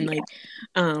 like, and Yeah. like,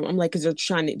 I'm like, because they're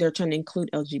trying to include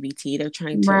LGBT, they're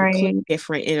trying to include Right.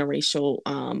 different interracial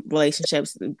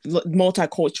relationships,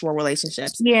 multicultural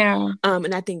relationships, Yeah.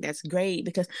 and I think that's great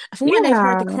because for one, they've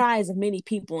heard the Yeah. cries of many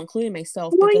people, including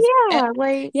myself, Well, because yeah,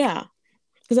 like, yeah,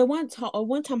 because at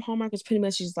one time Hallmark was pretty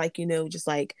much just like just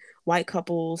like white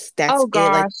couples. That's oh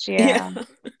it. Like gosh, yeah, yeah.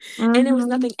 and there was Mm-hmm.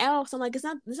 nothing else. I'm like,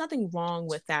 there's nothing wrong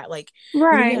with that. Like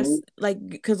you have Right. like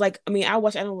because like I mean I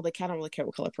don't really care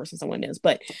what color person someone is,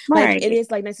 but like it Right.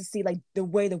 is like nice to see like the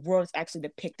way the world is actually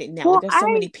depicted now. Like Well, there's so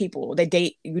I many people that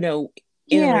date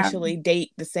yeah. interracially,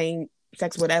 date the same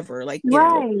sex, whatever. Like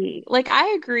Right. Like I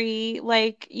agree.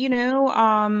 Like,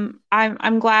 I'm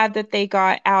glad that they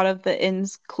got out of the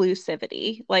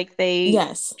inclusivity. Like they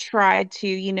yes, tried to,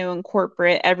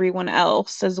 incorporate everyone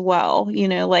else as well,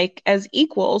 like as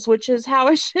equals, which is how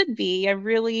it should be.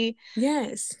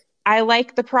 yes. I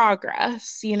like the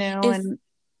progress, It's and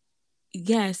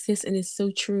Yes, yes, and it's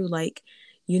so true. Like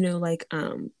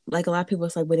a lot of people,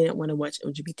 it's like, well, they don't want to watch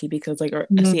LGBT because, like, or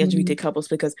I see LGBT Mhm. couples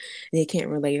because they can't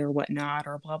relate or whatnot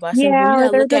or blah blah. I said, well, Yeah, you or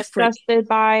gotta they're look at for disgusted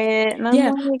by it. And I'm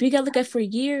yeah, like, but you gotta look at for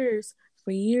years,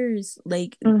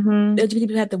 like hmm LGBT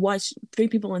people had to watch three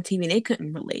people on TV and they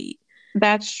couldn't relate.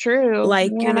 that's true.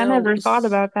 Like Man, I never thought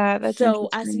about that. That's so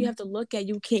I see you interesting. have to look at,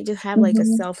 you can't just have like a Hmm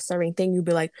self-serving thing. You'd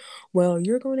be like, well,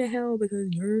 you're going to hell because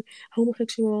you're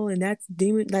homosexual and that's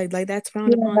demon, like that's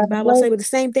frowned Yeah, upon. The Bible like, say, but the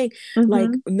same thing,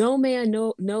 like hmm no man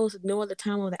knows no other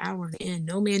time or the hour on the end.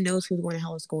 No man knows who's going to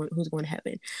hell, who's going to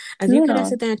heaven. As you cannot Yeah.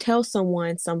 sit there and tell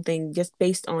someone something just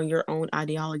based on your own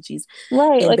ideologies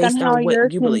Right, and like on based how on what you're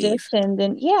you believe. conditioned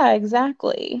and yeah,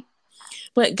 exactly.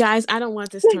 But guys, I don't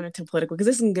want this to turn into political because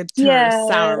this can get turn Yeah.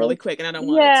 sour really quick, and I don't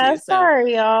want it Yeah, to. So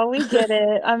sorry y'all. We get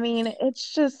it. I mean,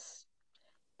 it's just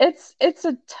it's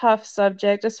a tough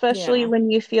subject, especially yeah.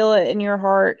 when you feel it in your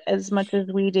heart as much as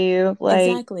we do.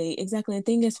 Like, Exactly, exactly. The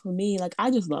thing is, for me, like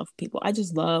I just love people. I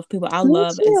just love people. I me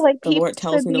love too. as Like the people Lord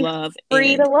tells should me to be love,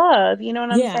 free to and love, you know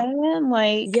what I'm yeah, saying?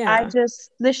 Like yeah,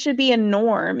 this should be a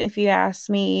norm if you ask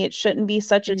me. It shouldn't be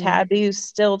such a mm, taboo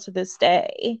still to this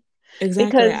day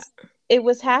exactly. because it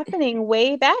was happening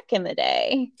way back in the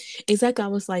day. Exactly. I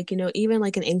was like, even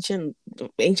like in ancient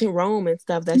Rome and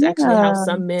stuff, that's actually how Yeah,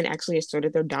 some men actually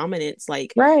asserted their dominance.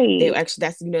 Like they right. actually,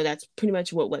 that's pretty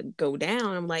much what would go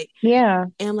down. I'm like, Yeah.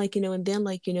 and like and then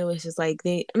like it's just like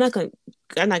I'm not gonna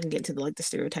get into the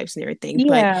stereotypes and everything,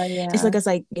 but Yeah, yeah. it's like I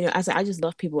said, I just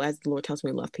love people as the Lord tells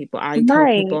me to love people. I tell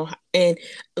Right. people, and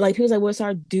like people's like, what's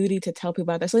our duty to tell people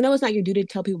about that? So no, it's not your duty to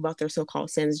tell people about their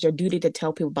so-called sins. It's your duty to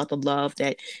tell people about the love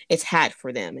that it's had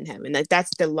for them in heaven. Like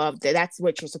that's the love that's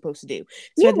what you're supposed to do.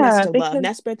 Spread the message Yeah, of love, because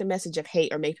not spread the message of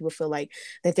hate or make people feel like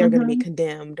that they're going to be hmm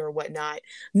condemned or whatnot.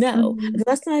 No, hmm because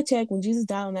that's not a check. When Jesus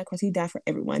died on that cross, he died for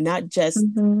everyone, not just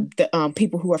hmm the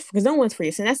people who are, because no one's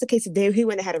free. So that's the case today. He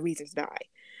wouldn't have had a reason to die.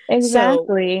 So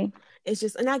exactly. it's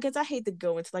just, and I guess I hate to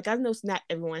go into, like, I know not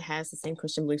everyone has the same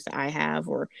Christian beliefs that I have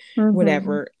or hmm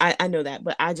whatever. I know that,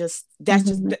 but that's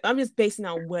just, hmm I'm just basing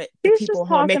on what He the was just people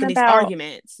who are talking making these about,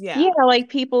 arguments. yeah, Yeah. like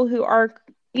people who are,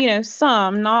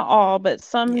 some, not all, but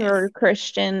some who are Yes.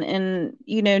 Christian and,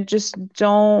 just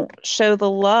don't show the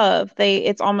love.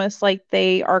 It's almost like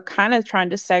they are kind of trying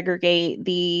to segregate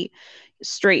the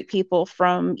straight people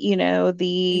from,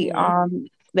 Mm-hmm.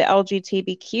 the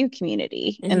LGBTQ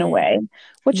community in a Mm-hmm. way,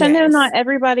 which I know not Yes.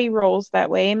 everybody rolls that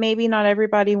way. Maybe not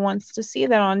everybody wants to see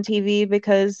that on TV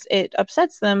because it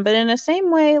upsets them. But in the same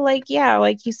way, like, yeah,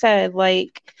 like you said,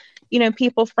 like,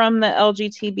 people from the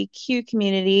LGBTQ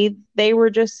community, they were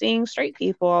just seeing straight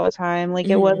people all the time. Like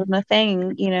it Mm-hmm. wasn't a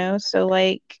thing, so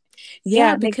like,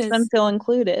 yeah, Yeah, it makes them because feel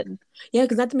included.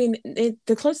 not to mean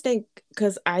the close thing,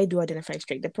 because I do identify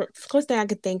straight. The close thing I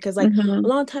could think, because like a Hmm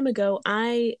long time ago,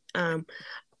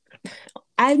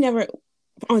 I've never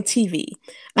on TV.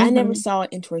 I never hmm saw an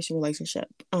interracial relationship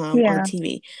on Yeah.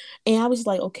 TV, and I was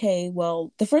like, okay,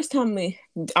 well, the first time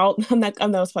I'm not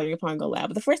it's probably gonna go loud,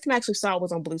 but the first time I actually saw it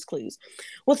was on Blue's Clues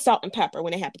with Salt and Pepper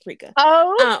when they had paprika.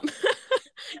 Oh, Um,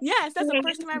 yes, that's the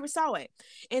first time I ever saw it,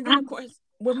 and then of course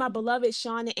with my beloved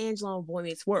Sean and Angela on Boy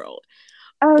Meets World.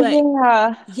 Oh But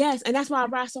yeah. yes, and that's why I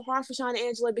ride so hard for Sean and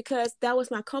Angela, because that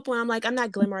was my couple. And I'm like, I'm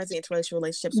not glamorizing interracial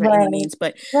relationships by any Right. means,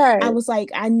 but I Right. was like,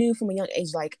 I knew from a young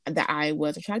age like that I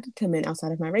was attracted to men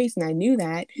outside of my race, and I knew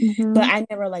that, but Mhm. I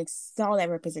never like saw that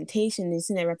representation. And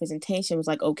seeing that representation was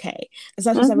like, okay, and so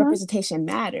that's why I said Mhm. representation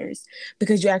matters,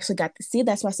 because you actually got to see.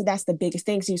 That's why I said that's the biggest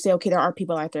thing. So you say, okay, there are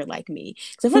people out there like me.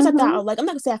 So at first I Mhm. thought, like, I'm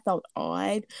not gonna say I felt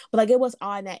odd, but like it was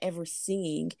odd not ever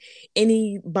seeing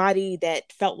anybody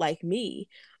that felt like me.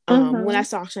 When I Mhm.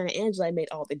 saw Shanna Angela, it made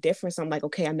all the difference. I'm like,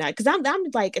 okay, I'm not, because I'm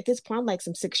like at this point, I'm like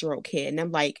some 6-year-old kid, and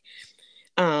I'm like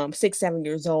 6, 7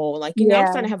 years old. Like, I'm Yeah.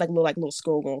 starting to have like little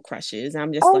schoolgirl crushes. And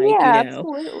I'm just Oh like, yeah,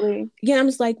 absolutely. yeah, I'm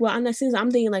just like, well, I'm not since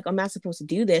I'm thinking like I'm not supposed to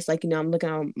do this. Like, I'm looking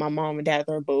at my mom and dad,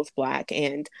 they're both black,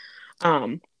 and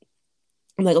um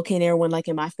I'm like, okay, and everyone like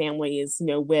in my family is,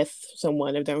 with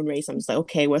someone of their own race. I'm just like,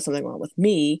 okay, what's something wrong with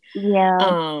me?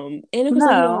 Yeah. And of course,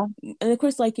 like, No. and of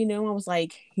course, like, I was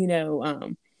like,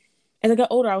 as I got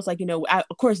older, I was like, I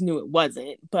of course knew it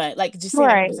wasn't, but like just seeing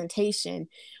that Right. representation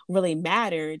really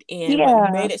mattered. And what Yeah.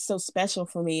 made it so special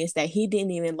for me is that he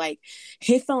didn't even like,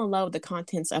 he fell in love with the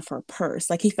contents of her purse.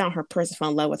 Like he found her purse and fell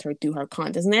in love with her through her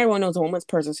contents. And everyone knows a woman's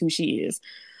purse is who she is.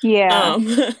 Yeah. Um,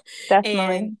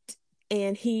 and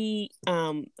Definitely. he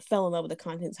fell in love with the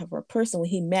contents of her person. When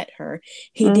he met her,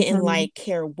 he didn't Mhm. like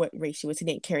care what race she was. He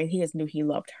didn't care, and he just knew he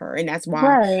loved her. And that's why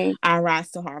Right. I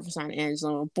rise so hard for Sean and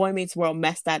Angela. Boy Meets World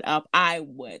messed that up. I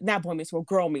would not Boy Meets World,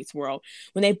 Girl Meets World,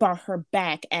 when they brought her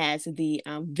back as the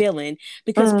villain,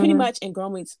 because pretty Mm. much in Girl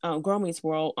Meets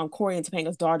World, Corey and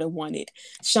Topanga's daughter wanted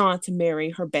Sean to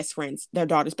marry their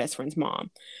daughter's best friend's mom.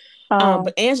 Oh.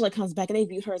 But Angela comes back and they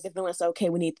view her as the villain. So okay,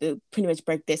 we need to pretty much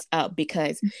break this up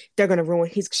because they're gonna ruin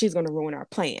she's gonna ruin our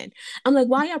plan. I'm like,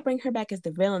 why y'all bring her back as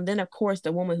the villain? Then of course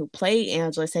the woman who played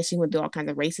Angela said she would do all kinds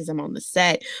of racism on the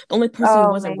set. The only person who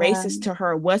Oh wasn't racist man. to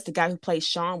her was the guy who played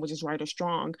Sean, which is Ryder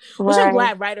Strong. Which I'm Right.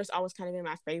 glad. Ryder's always kind of been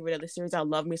my favorite of the series. I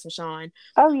love me some Sean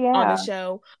Oh on the yeah.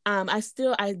 show.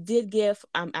 I did give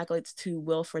accolades to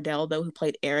Will Friedle though, who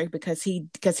played Eric, because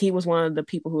he was one of the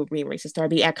people who were being racist.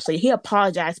 Darby actually he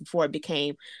apologized before it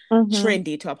became Mhm.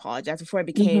 trendy to apologize, before it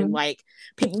became Mhm. like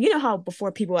people. You know how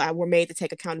before people were made to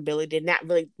take accountability, they're not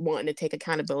really wanting to take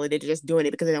accountability, they're just doing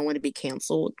it because they don't want to be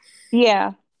canceled.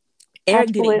 Yeah.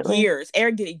 Eric did it Absolutely. years.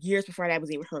 Eric did it years before that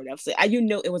was even heard of. So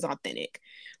it was authentic.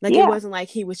 Like it Yeah. wasn't like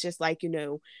he was just like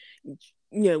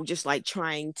just like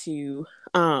trying to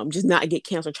just not get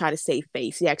canceled, try to save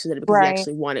face. He actually did it because he Right.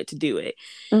 actually wanted to do it.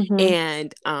 Mhm.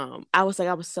 And I was like,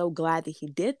 I was so glad that he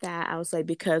did that. I was like,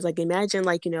 because like imagine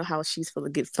like how she's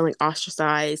feeling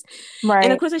ostracized. And of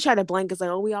Right. course they try to blank. It's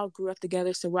like, oh, we all grew up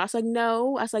together. So I was like,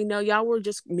 no. I was like, no, y'all were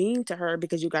just mean to her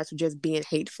because you guys were just being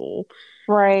hateful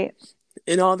Right.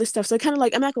 and all this stuff. So kind of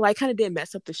like, I'm not gonna lie, kind of did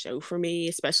mess up the show for me,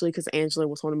 especially because Angela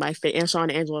was one of my favorite, and Sean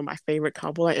and Angela were my favorite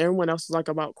couple. Like everyone else was like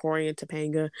about Corey and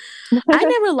Topanga. I mean, I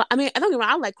don't get me wrong,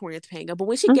 I like Corey and Topanga, but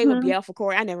when she gave up Mhm. Yale for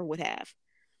Corey, I never would have.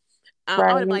 I would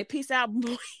have been Right. like, peace out,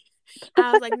 boy.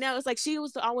 I was like, no, it's like she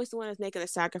was always the one that's making the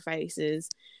sacrifices.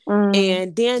 Mm.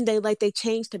 And then they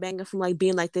changed Topanga from like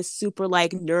being like this super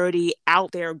like nerdy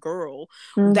out there girl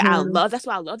that I Mhm. love. That's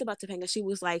what I loved about Topanga. She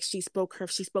was like she spoke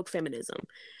feminism.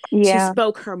 She Yeah.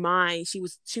 spoke her mind. She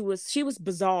was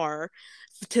bizarre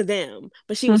to them,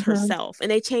 but she was Mhm. herself. And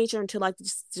they changed her into like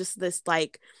just this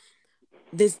like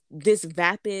this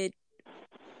vapid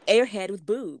airhead with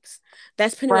boobs.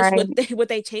 That's pretty much Right. what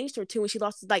they changed her to when she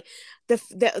lost. Like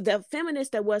the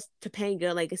feminist that was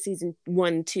Topanga, like in season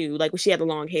 1, 2, like when she had the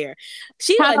long hair,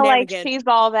 she Kind would of never like get. she's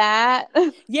all that.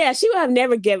 Yeah, she would have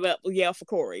never give up Yale for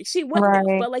Corey. She wouldn't have.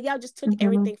 Right. But like y'all just took Mhm.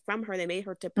 everything from her. They made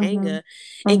her Mhm. Topanga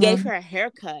and gave Mhm. her a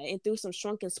haircut and threw some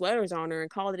shrunken sweaters on her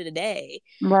and called it a day.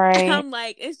 And Right. I'm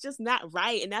like, it's just not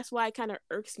right. And that's why it kind of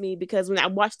irks me, because when I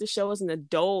watched the show as an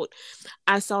adult,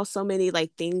 I saw so many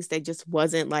like things that just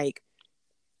wasn't right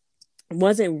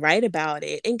about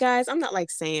it. And guys, I'm not like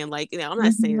saying like, I'm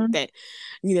not saying Mhm. that,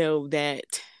 that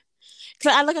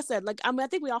because like I said, like I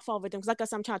think we all fall victims. Like I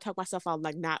said, I'm trying to talk myself out,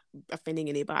 like not offending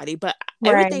anybody. But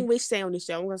Right. everything we say on the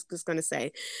show, I'm just gonna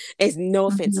say, is no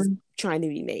offense is Mhm. trying to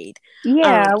be made.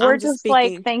 Yeah, we're I'm just just like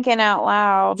speaking. thinking out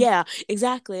loud. Yeah,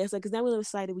 exactly. It's like because now we live in a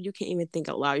society where you can't even think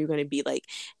out loud. You're gonna be like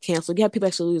canceled. You have people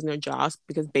actually losing their jobs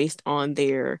because based on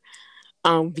their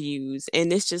views,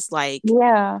 and it's just like,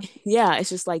 Yeah. yeah,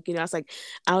 it's just like it's like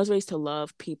I was raised to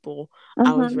love people.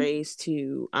 I was Mhm. raised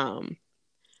to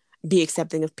be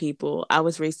accepting of people. I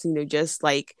was raised to just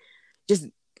like just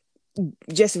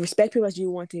just respect people as you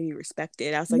want to be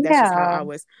respected. I was like, that's just how I Yeah.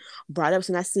 was brought up.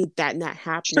 So when I see that not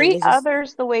happening, Treat it's just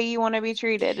others the way you want to be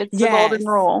treated. It's the golden yes,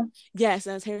 rule. yes.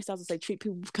 And as Harry Styles would say, treat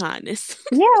people with kindness.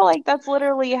 Yeah, like that's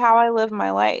literally how I live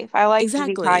my life. I like to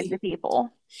be kind Exactly. to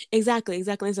people. Exactly. It's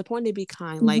important to be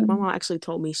kind. Like my Hmm. mom actually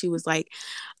told me, she was like,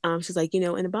 she's like, in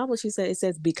the Bible, she said it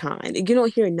says be kind. You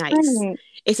don't hear nice. Right.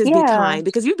 It says be Yeah, kind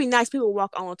because you be nice, people will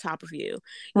walk on top of you.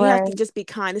 You have to right. just be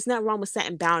kind. It's not wrong with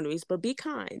setting boundaries, but be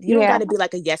kind. You don't got Yeah, to be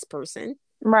like a yes person.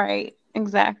 right.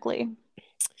 Exactly.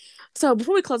 So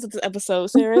before we close up this episode,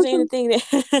 Sarah, is there anything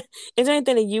that is there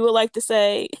anything that you would like to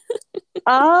say?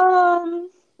 Um,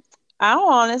 I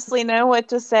don't honestly know what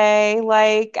to say.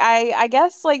 Like I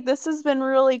guess like this has been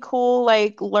really cool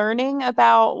like learning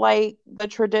about like the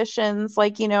traditions.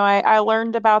 Like, I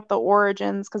learned about the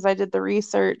origins because I did the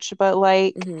research, but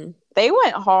like Mm-hmm. they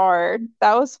went hard.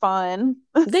 That was fun.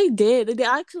 They did. They did.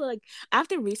 I actually like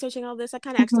after researching all this, I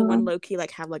kind of actually want to Mhm. low key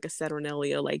like have like a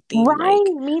Saturnalia like theme, Right,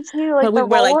 me too. Like like we the can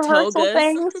wear role like rehearsal togas.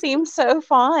 thing seems so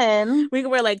fun. We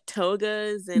can wear like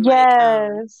togas and like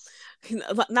Yes.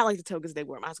 not like the togas they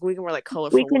wear in We can wear like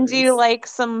We colorful can do ones. like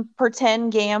some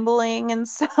pretend gambling and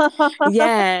stuff.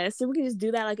 Yeah, so we can just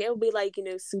do that. Like it'll be like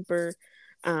super,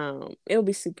 it'll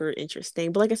be super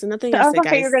interesting. But like I said, nothing I I said,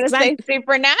 thought you were guys, gonna because I say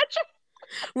supernatural.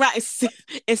 right,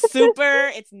 it's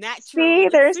super, it's natural, See,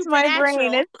 it's there's my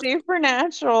brain. supernatural. It's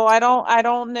supernatural. I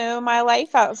don't know my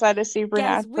life outside of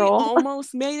Guys, we supernatural.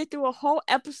 almost made it through a whole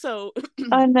episode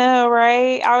I know,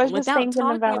 right? I was just without thinking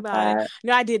talking about about it. that.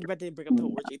 No, I did bring up the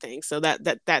orgy thing, so that's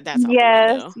out the Yes,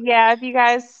 window. yeah. If you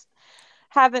guys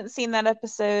haven't seen that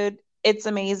episode, it's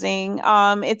amazing.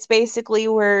 It's basically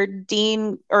where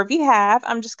Dean, or if you have,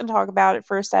 I'm just gonna talk about it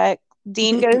for a sec.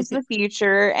 Dean goes to the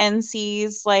future and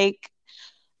sees like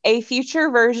a future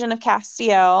version of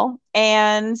Castiel,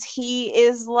 and he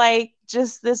is like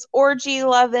just this orgy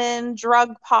loving,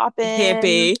 drug popping.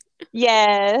 Hippie,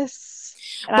 Yes.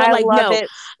 And but I like love no, it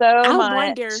so I much.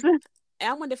 wonder.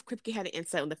 I wonder if Kripke had an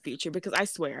insight on the future because I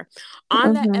swear,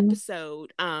 on that Hmm.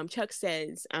 episode, Chuck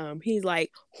says, he's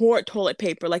like hoard toilet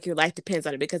paper like your life depends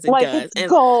on it because it Like does. it's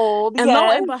And gold. lo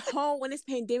Yes. and behold, when this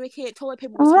pandemic hit, toilet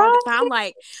paper was hard to Right. find.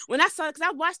 Like when I saw it, because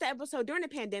I watched the episode during the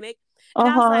pandemic, and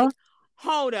I was Uh-huh. like,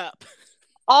 hold up,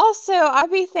 Also, I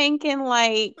be thinking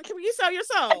like, can you sell your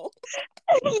soul?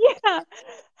 yeah,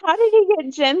 how did he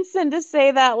get Jensen to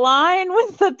say that line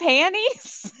with the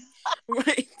panties?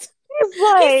 Right? He's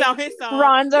He like, saw his soul.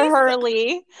 Rhonda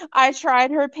Hurley,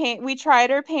 we tried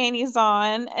her panties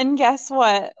on, and guess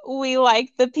what? We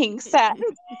like the pink satin.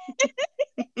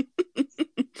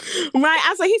 Right. I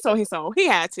was like, he saw his soul. He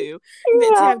had to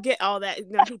Yeah. have get all that.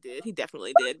 No, he did. He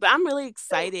definitely did. But I'm really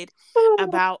excited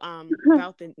about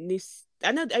the new.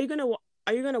 I know.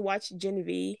 Are you gonna watch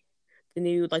Genevieve, the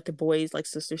new like the boys like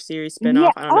sister series Yeah.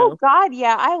 spinoff? I don't Oh know. God,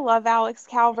 yeah. I love Alex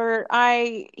Calvert.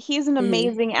 He's an Mm,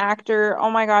 amazing actor. Oh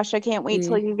my gosh, I can't wait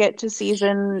till mm. you get to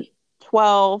season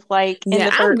 12, like Yeah,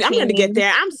 into I'm gonna get 13,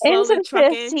 there. I'm slowly into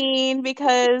trucking. 15,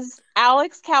 because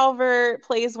Alex Calvert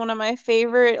plays one of my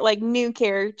favorite like new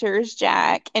characters,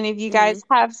 Jack. And if you Mm, guys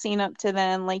have seen up to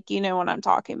then, like you know what I'm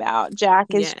talking about.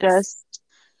 yes.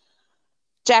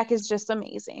 Jack is just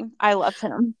amazing. I love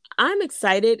him. I'm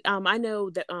excited. I know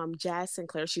that Jazz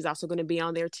Sinclair, she's also going to be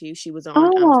on there too. She was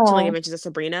on Chilling Oh. Adventures of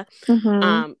Sabrina. Mm-hmm.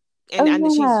 Um, and I know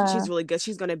Oh she's yeah. really good.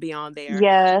 She's going to be on there.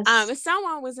 Yes. And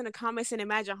someone was in the comments saying,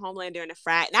 "Imagine Homelander in a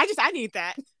frat," and I need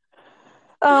that.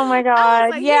 Oh my I was God.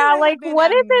 like, he Yeah, would like have been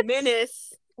a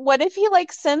menace. what if he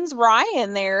like sends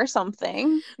Ryan there or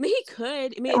something? I mean, he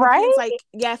could. I mean, it depends. Right? Like,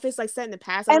 yeah, if it's like set in the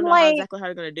past, I don't And know how like exactly how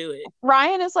they're going to do it.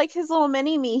 Ryan is like his little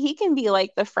mini me. He can be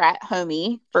like the frat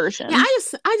homie Yeah, version.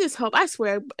 I just hope. I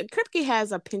swear, Kripke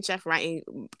has a pinch of writing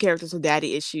characters with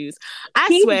daddy issues. I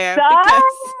He swear because.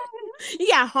 does. You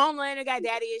got Homelander got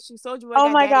daddy issues. Soldier Boy Oh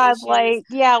got my daddy God, issues. like,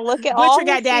 yeah, look at Butcher all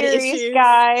got his daddy series, issues.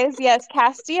 guys. Yes,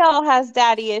 Castiel has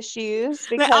daddy issues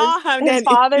They because all have his daddy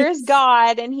father is issues.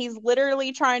 God and he's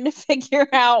literally trying to figure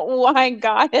out why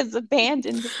God has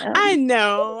abandoned I him.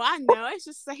 know, I know. It's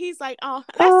just he's like, oh,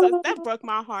 that Oh, broke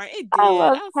my heart. It I did.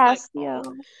 love I was like, oh,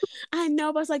 Castiel. I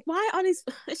know, but it's like, why all these?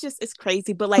 It's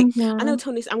crazy. But like, I know Hmm.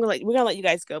 Tony. We're gonna let you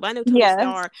guys go. But I know Tony Yes.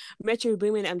 Starr, Metro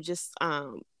Boomin.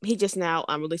 He just now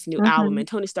released a new album, Hmm. and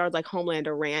Tony Starr's like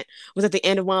Homelander rant was at the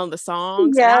end of one of the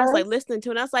songs, and I was like Yes. listening to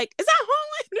it. And I was like, is that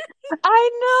Homelander? I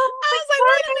know. I was like,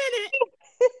 wait a minute.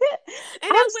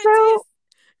 And I'm I went to his so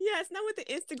yes, and I went to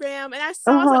Instagram and I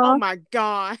saw. I was like, oh uh-huh. my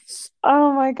gosh.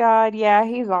 Oh my God. Yeah,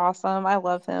 he's awesome. I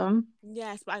love him.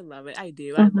 Yes, but I love it. I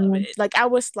do. I love Hmm. it. Like I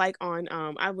was like on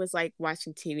I was like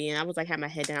watching TV and I was like had my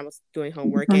head down. I was doing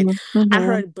homework and Hmm. I Hmm.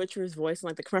 heard Butcher's voice in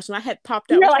like the commercial. I had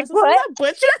popped up. You're My like, husband said, "Was what? that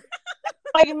Butcher?"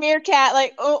 like a meerkat,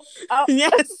 like, oh, oh,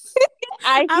 Yes.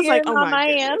 I I was hear like, him oh on my my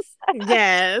end. goodness.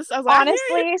 Yes. I was like, I hear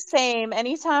you. Honestly, same.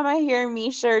 Anytime I hear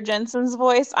Misha or Jensen's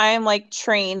voice, I am like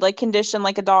trained, like conditioned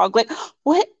like a dog. Like,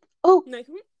 what? Oh, Like,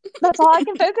 that's all I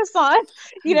can focus on.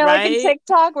 Like in right?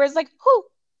 TikTok where it's like, whoo,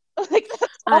 like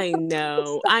that's all I I'm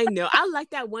know, focused I know. I like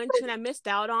that one trend. I missed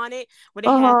out on it where they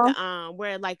on. had Uh-huh. the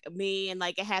where like me and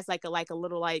like it has like a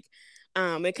little like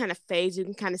it kind of fades. You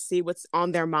can kind of see what's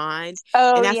on their mind,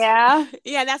 Oh and that's yeah.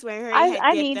 yeah, that's where Harry I had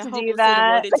I get need the to do hopelessly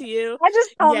that. devoted to you. I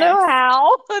just don't know Yes,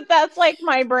 how, but that's like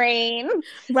my brain.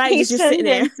 right. Just Misha you're and sitting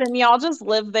there. Jensen, y'all just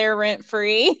live there rent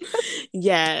free.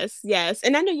 Yes, yes.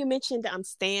 And I know you mentioned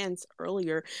stands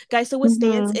earlier, guys. So what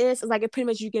stands Hmm. is like it pretty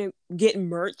much you can get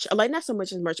merch, like not so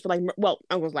much as merch, but like well,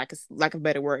 I was like a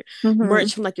better word, Hmm.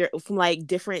 merch from like your from like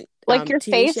different Like your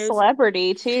TV face shows.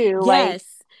 celebrity too. Like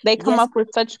Yes, they come yes, up with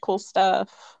such cool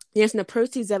stuff. yes. And the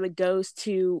proceeds of it goes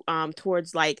to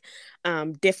towards like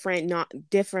different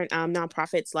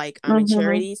nonprofits like and Hmm.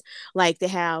 charities. Like they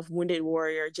have Wounded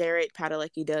Warrior. Jared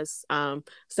Padalecki does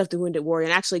stuff to Wounded Warrior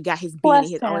and actually got his beanie, Bless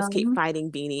his always keep him.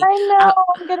 fighting beanie. I know. I,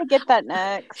 I'm gonna get that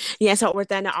next. yeah, so with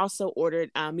that, and I also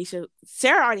ordered Misha.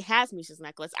 Sarah already has Misha's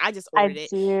necklace. I just I ordered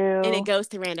it, and it do. goes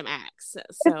to random acts.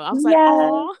 So I was like, Yes,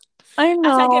 oh. I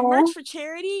I said I get merch know. for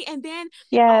charity, and then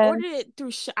I Yes. ordered it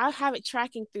through. I have it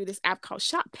tracking through this app called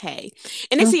Shop Pay,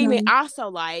 and this email Hmm. also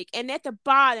like. And at the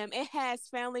bottom, it has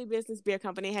Family Business Beer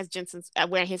Company. It has Jensen's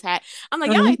wearing his hat. I'm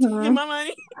like, y'all ain't taking Hmm. my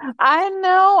money. I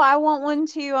know. I want one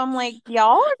too. I'm like,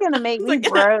 y'all are gonna make It's me like,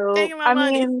 y'all broke. taking my I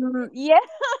money, mean, yeah.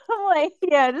 I'm like,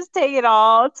 yeah, just take it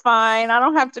all. It's fine. I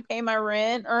don't have to pay my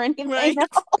rent or anything right?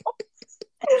 else.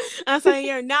 I was like,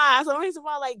 you're not. So the reason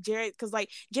why like Jared, because like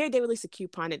Jared, they released a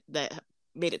coupon that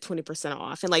made it 20%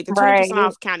 off, and like the 20% Right.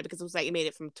 off counted because it was like it made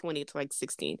it from 20 to like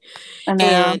 16, I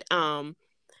know.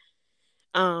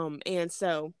 and and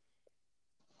so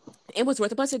it was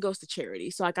worth it. Plus, it goes to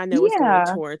charity, so like I know it's going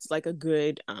Yeah, towards like a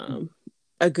good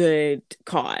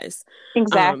cause.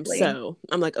 exactly. So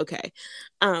I'm like, okay.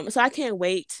 So I can't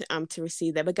wait to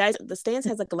receive that. But guys, the stands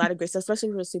has like a lot of great stuff,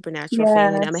 especially for a supernatural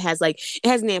fan. It Yes. has like it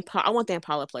has the I want the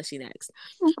Impala plushie next.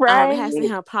 It has the Right.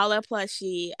 Impala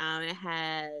plushie. It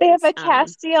They have has a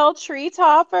Castiel tree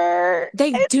topper.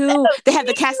 they It's do. so They have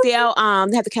the cute. Castiel.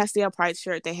 They have the Castiel Pride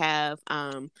shirt. They have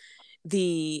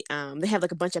they have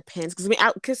like a bunch of pins because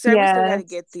because Sarah, we still got to Yes.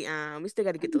 get the we still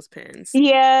got to get those pins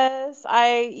Yes,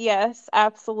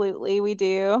 absolutely, we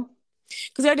do.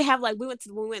 because they already have like we went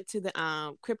to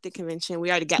the cryptic convention. We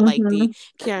already got like Hmm. the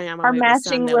carrying on my Our waiver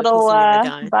son matching that piece little we never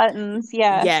done. buttons.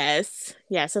 Yes. Yes,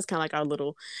 yes, that's kind of like our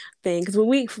little thing because when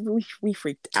we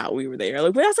freaked out, we were there.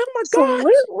 Like I was like, oh my gosh.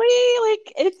 Absolutely.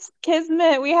 Like it's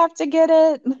kismet. We have to get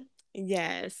it.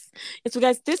 Yes. And so,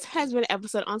 guys, this has been an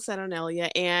episode on Saturnalia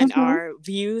and Hmm. our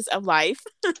views of life.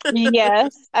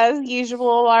 Yes, as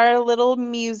usual, our little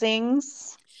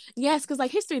musings. Yes, because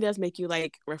like history does make you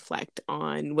like reflect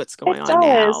on what's It going on does.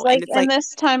 now. Like And it's in like,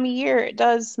 this time of year, it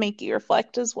does make you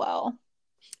reflect as well.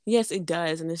 yes, it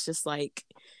does. And it's just like,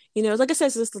 like I said,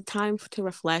 it's just a time to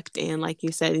reflect. And like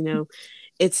you said,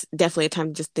 it's definitely a time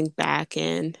to just think back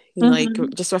and, like Hmm.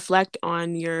 just reflect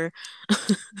on your.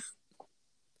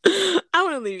 I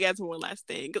want to leave you guys with one last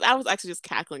thing because I was actually just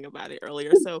cackling about it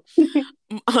earlier. So,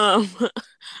 um,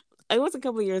 it was a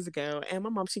couple of years ago, and my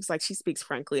mom, she's like, she speaks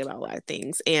frankly about a lot of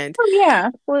things, Oh yeah,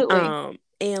 absolutely.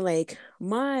 and like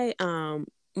my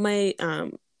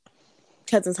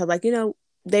cousins had like,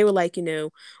 they were like, what are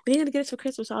you gonna get us for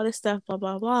Christmas? All this stuff, blah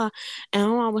blah blah. And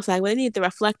my mom was like, well, they need to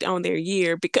reflect on their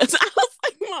year because I was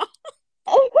like, mom,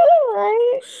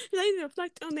 Right? they need to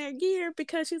reflect on their year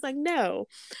because she's like, no.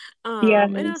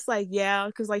 And I was Yes. like, yeah,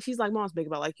 because like she's like, mom's big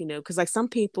about like, because like some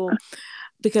people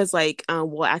because like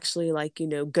will actually like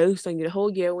ghost on you the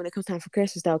whole year. When it comes time for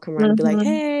Christmas, they'll come around and be like, Hmm.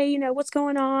 hey, what's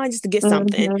going on, just to get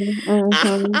something. Hmm.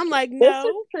 Hmm. I'm like, This is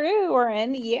no. true, or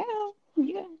any, yeah,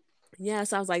 yeah. Yeah,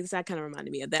 so I was like, that kind of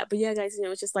reminded me of that. But yeah, guys,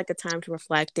 it's just like a time to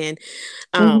reflect. And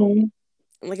Hmm.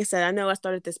 like I said, I know I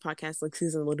started this podcast like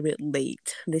season a little bit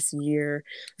late this year,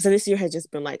 so this year has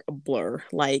just been like a blur.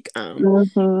 Like Hmm.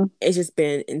 it's just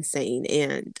been insane.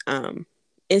 And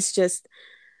it's just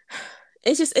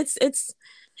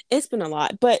it's been a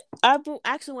lot. But I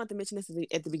actually want to mention this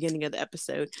at the beginning of the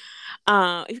episode.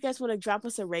 If you guys want to drop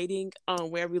us a rating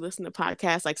on wherever you listen to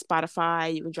podcasts like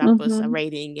Spotify, you can drop us a Hmm.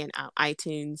 rating in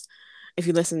iTunes. if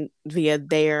you listen via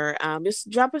there. Just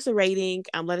drop us a rating.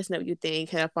 Let us know what you think.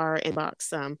 Hit up our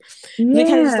inbox. We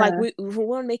kind of just like Yeah, we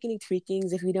won't make any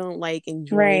tweakings if you don't like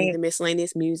enjoy right. the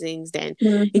miscellaneous musings. Then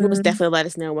you can most Mm-hmm. definitely let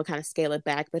us know. We'll kind of scale it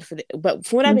back. But from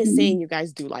what I've been Mm-hmm. seeing, you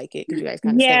guys do like it because you guys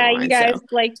kind of stay Yeah, you on. guys So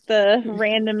like the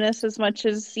randomness as much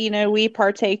as, we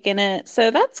partake in it.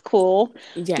 So that's cool.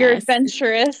 You're yes,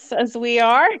 adventurous as we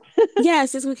are.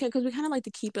 yes, yes, we can because we kind of like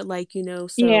to keep it like so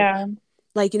Yeah.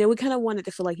 like we kind of wanted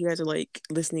to feel like you guys are like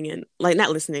listening and like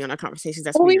not listening on our conversations.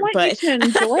 That's Well, we weird, want you but to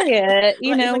enjoy it.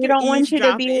 like it's like We you're don't want you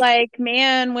to be eavesdropping. like,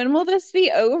 man, when will this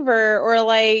be over? Or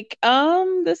like,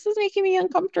 this is making me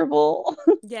uncomfortable.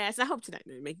 Yes, I hope to not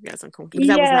make you guys uncomfortable because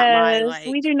that was not my Yes,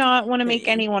 we like do not want to make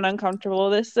thing. anyone uncomfortable.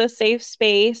 This is a safe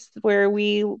space where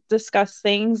we discuss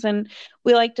things, and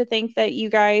we like to think that you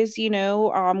guys,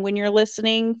 when you're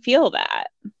listening, feel that.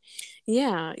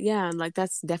 Yeah, yeah, and like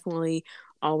that's definitely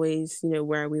always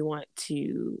where we want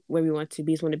to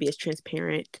be. Just want to be as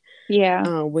transparent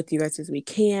Yeah, with you guys as we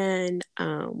can.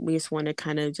 We just want to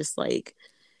kind of just make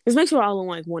sure we're all on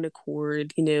like one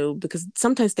accord, because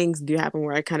sometimes things do happen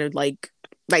where I kind of like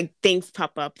things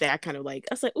pop up that I kind of like.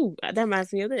 I was like, "Ooh, that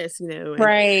reminds me of this," and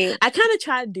right. I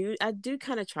do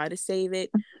kind of try to save it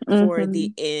for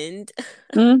the Mm-hmm. end,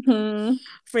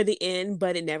 Mm-hmm.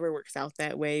 but it never works out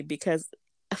that way because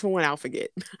for one, I'll forget.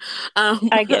 Um,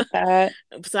 I get that.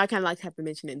 so I kind of like to have to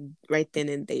mention it right then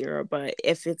and there. But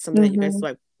if it's something that you guys Mm-hmm.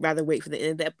 like rather wait for the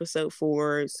end of the episode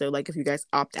for, so like if you guys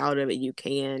opt out of it, you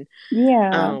can.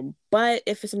 Yeah. But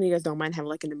if it's something you guys don't mind having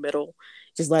like in the middle,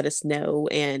 just let us know,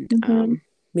 and Mm-hmm.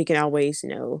 we can always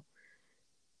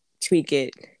tweak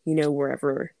it,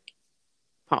 wherever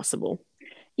possible.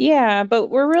 Yeah, but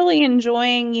we're really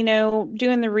enjoying,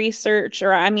 doing the research,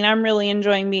 or I mean, I'm really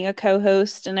enjoying being a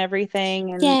co-host and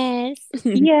everything. And Yes.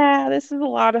 yeah, this is a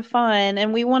lot of fun.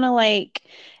 And we want to like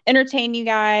entertain you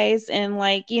guys and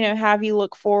like, have you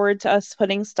look forward to us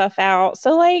putting stuff out.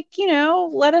 So like,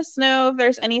 let us know if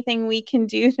there's anything we can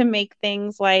do to make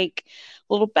things like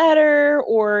a little better,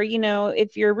 or,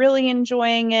 if you're really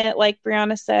enjoying it, like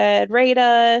Brianna said, rate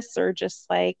us or just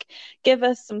like give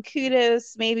us some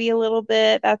kudos, maybe a little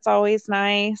bit. That's always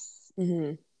nice.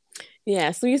 Hmm.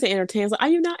 Yeah, so you say entertained. Like, are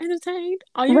you not entertained?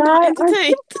 Are you not Right.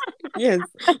 entertained? Yes.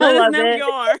 I Let us love know if it. you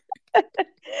are.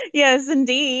 Yes,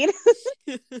 indeed.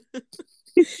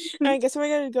 I guess we're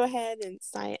gonna go ahead and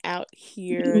sign out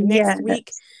here Yeah. next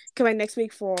week. Come back next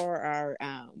week for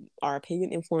our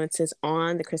opinion influences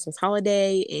on the Christmas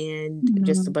holiday and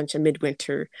just a Mhm. bunch of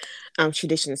midwinter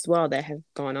traditions as well that have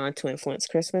gone on to influence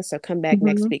Christmas. So come back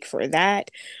next Mhm. week for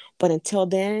that. But until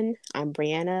then, I'm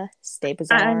Brianna. Stay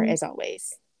bizarre I'm as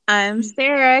always. I'm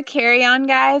Sarah. Carry on,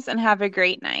 guys, and have a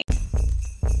great night.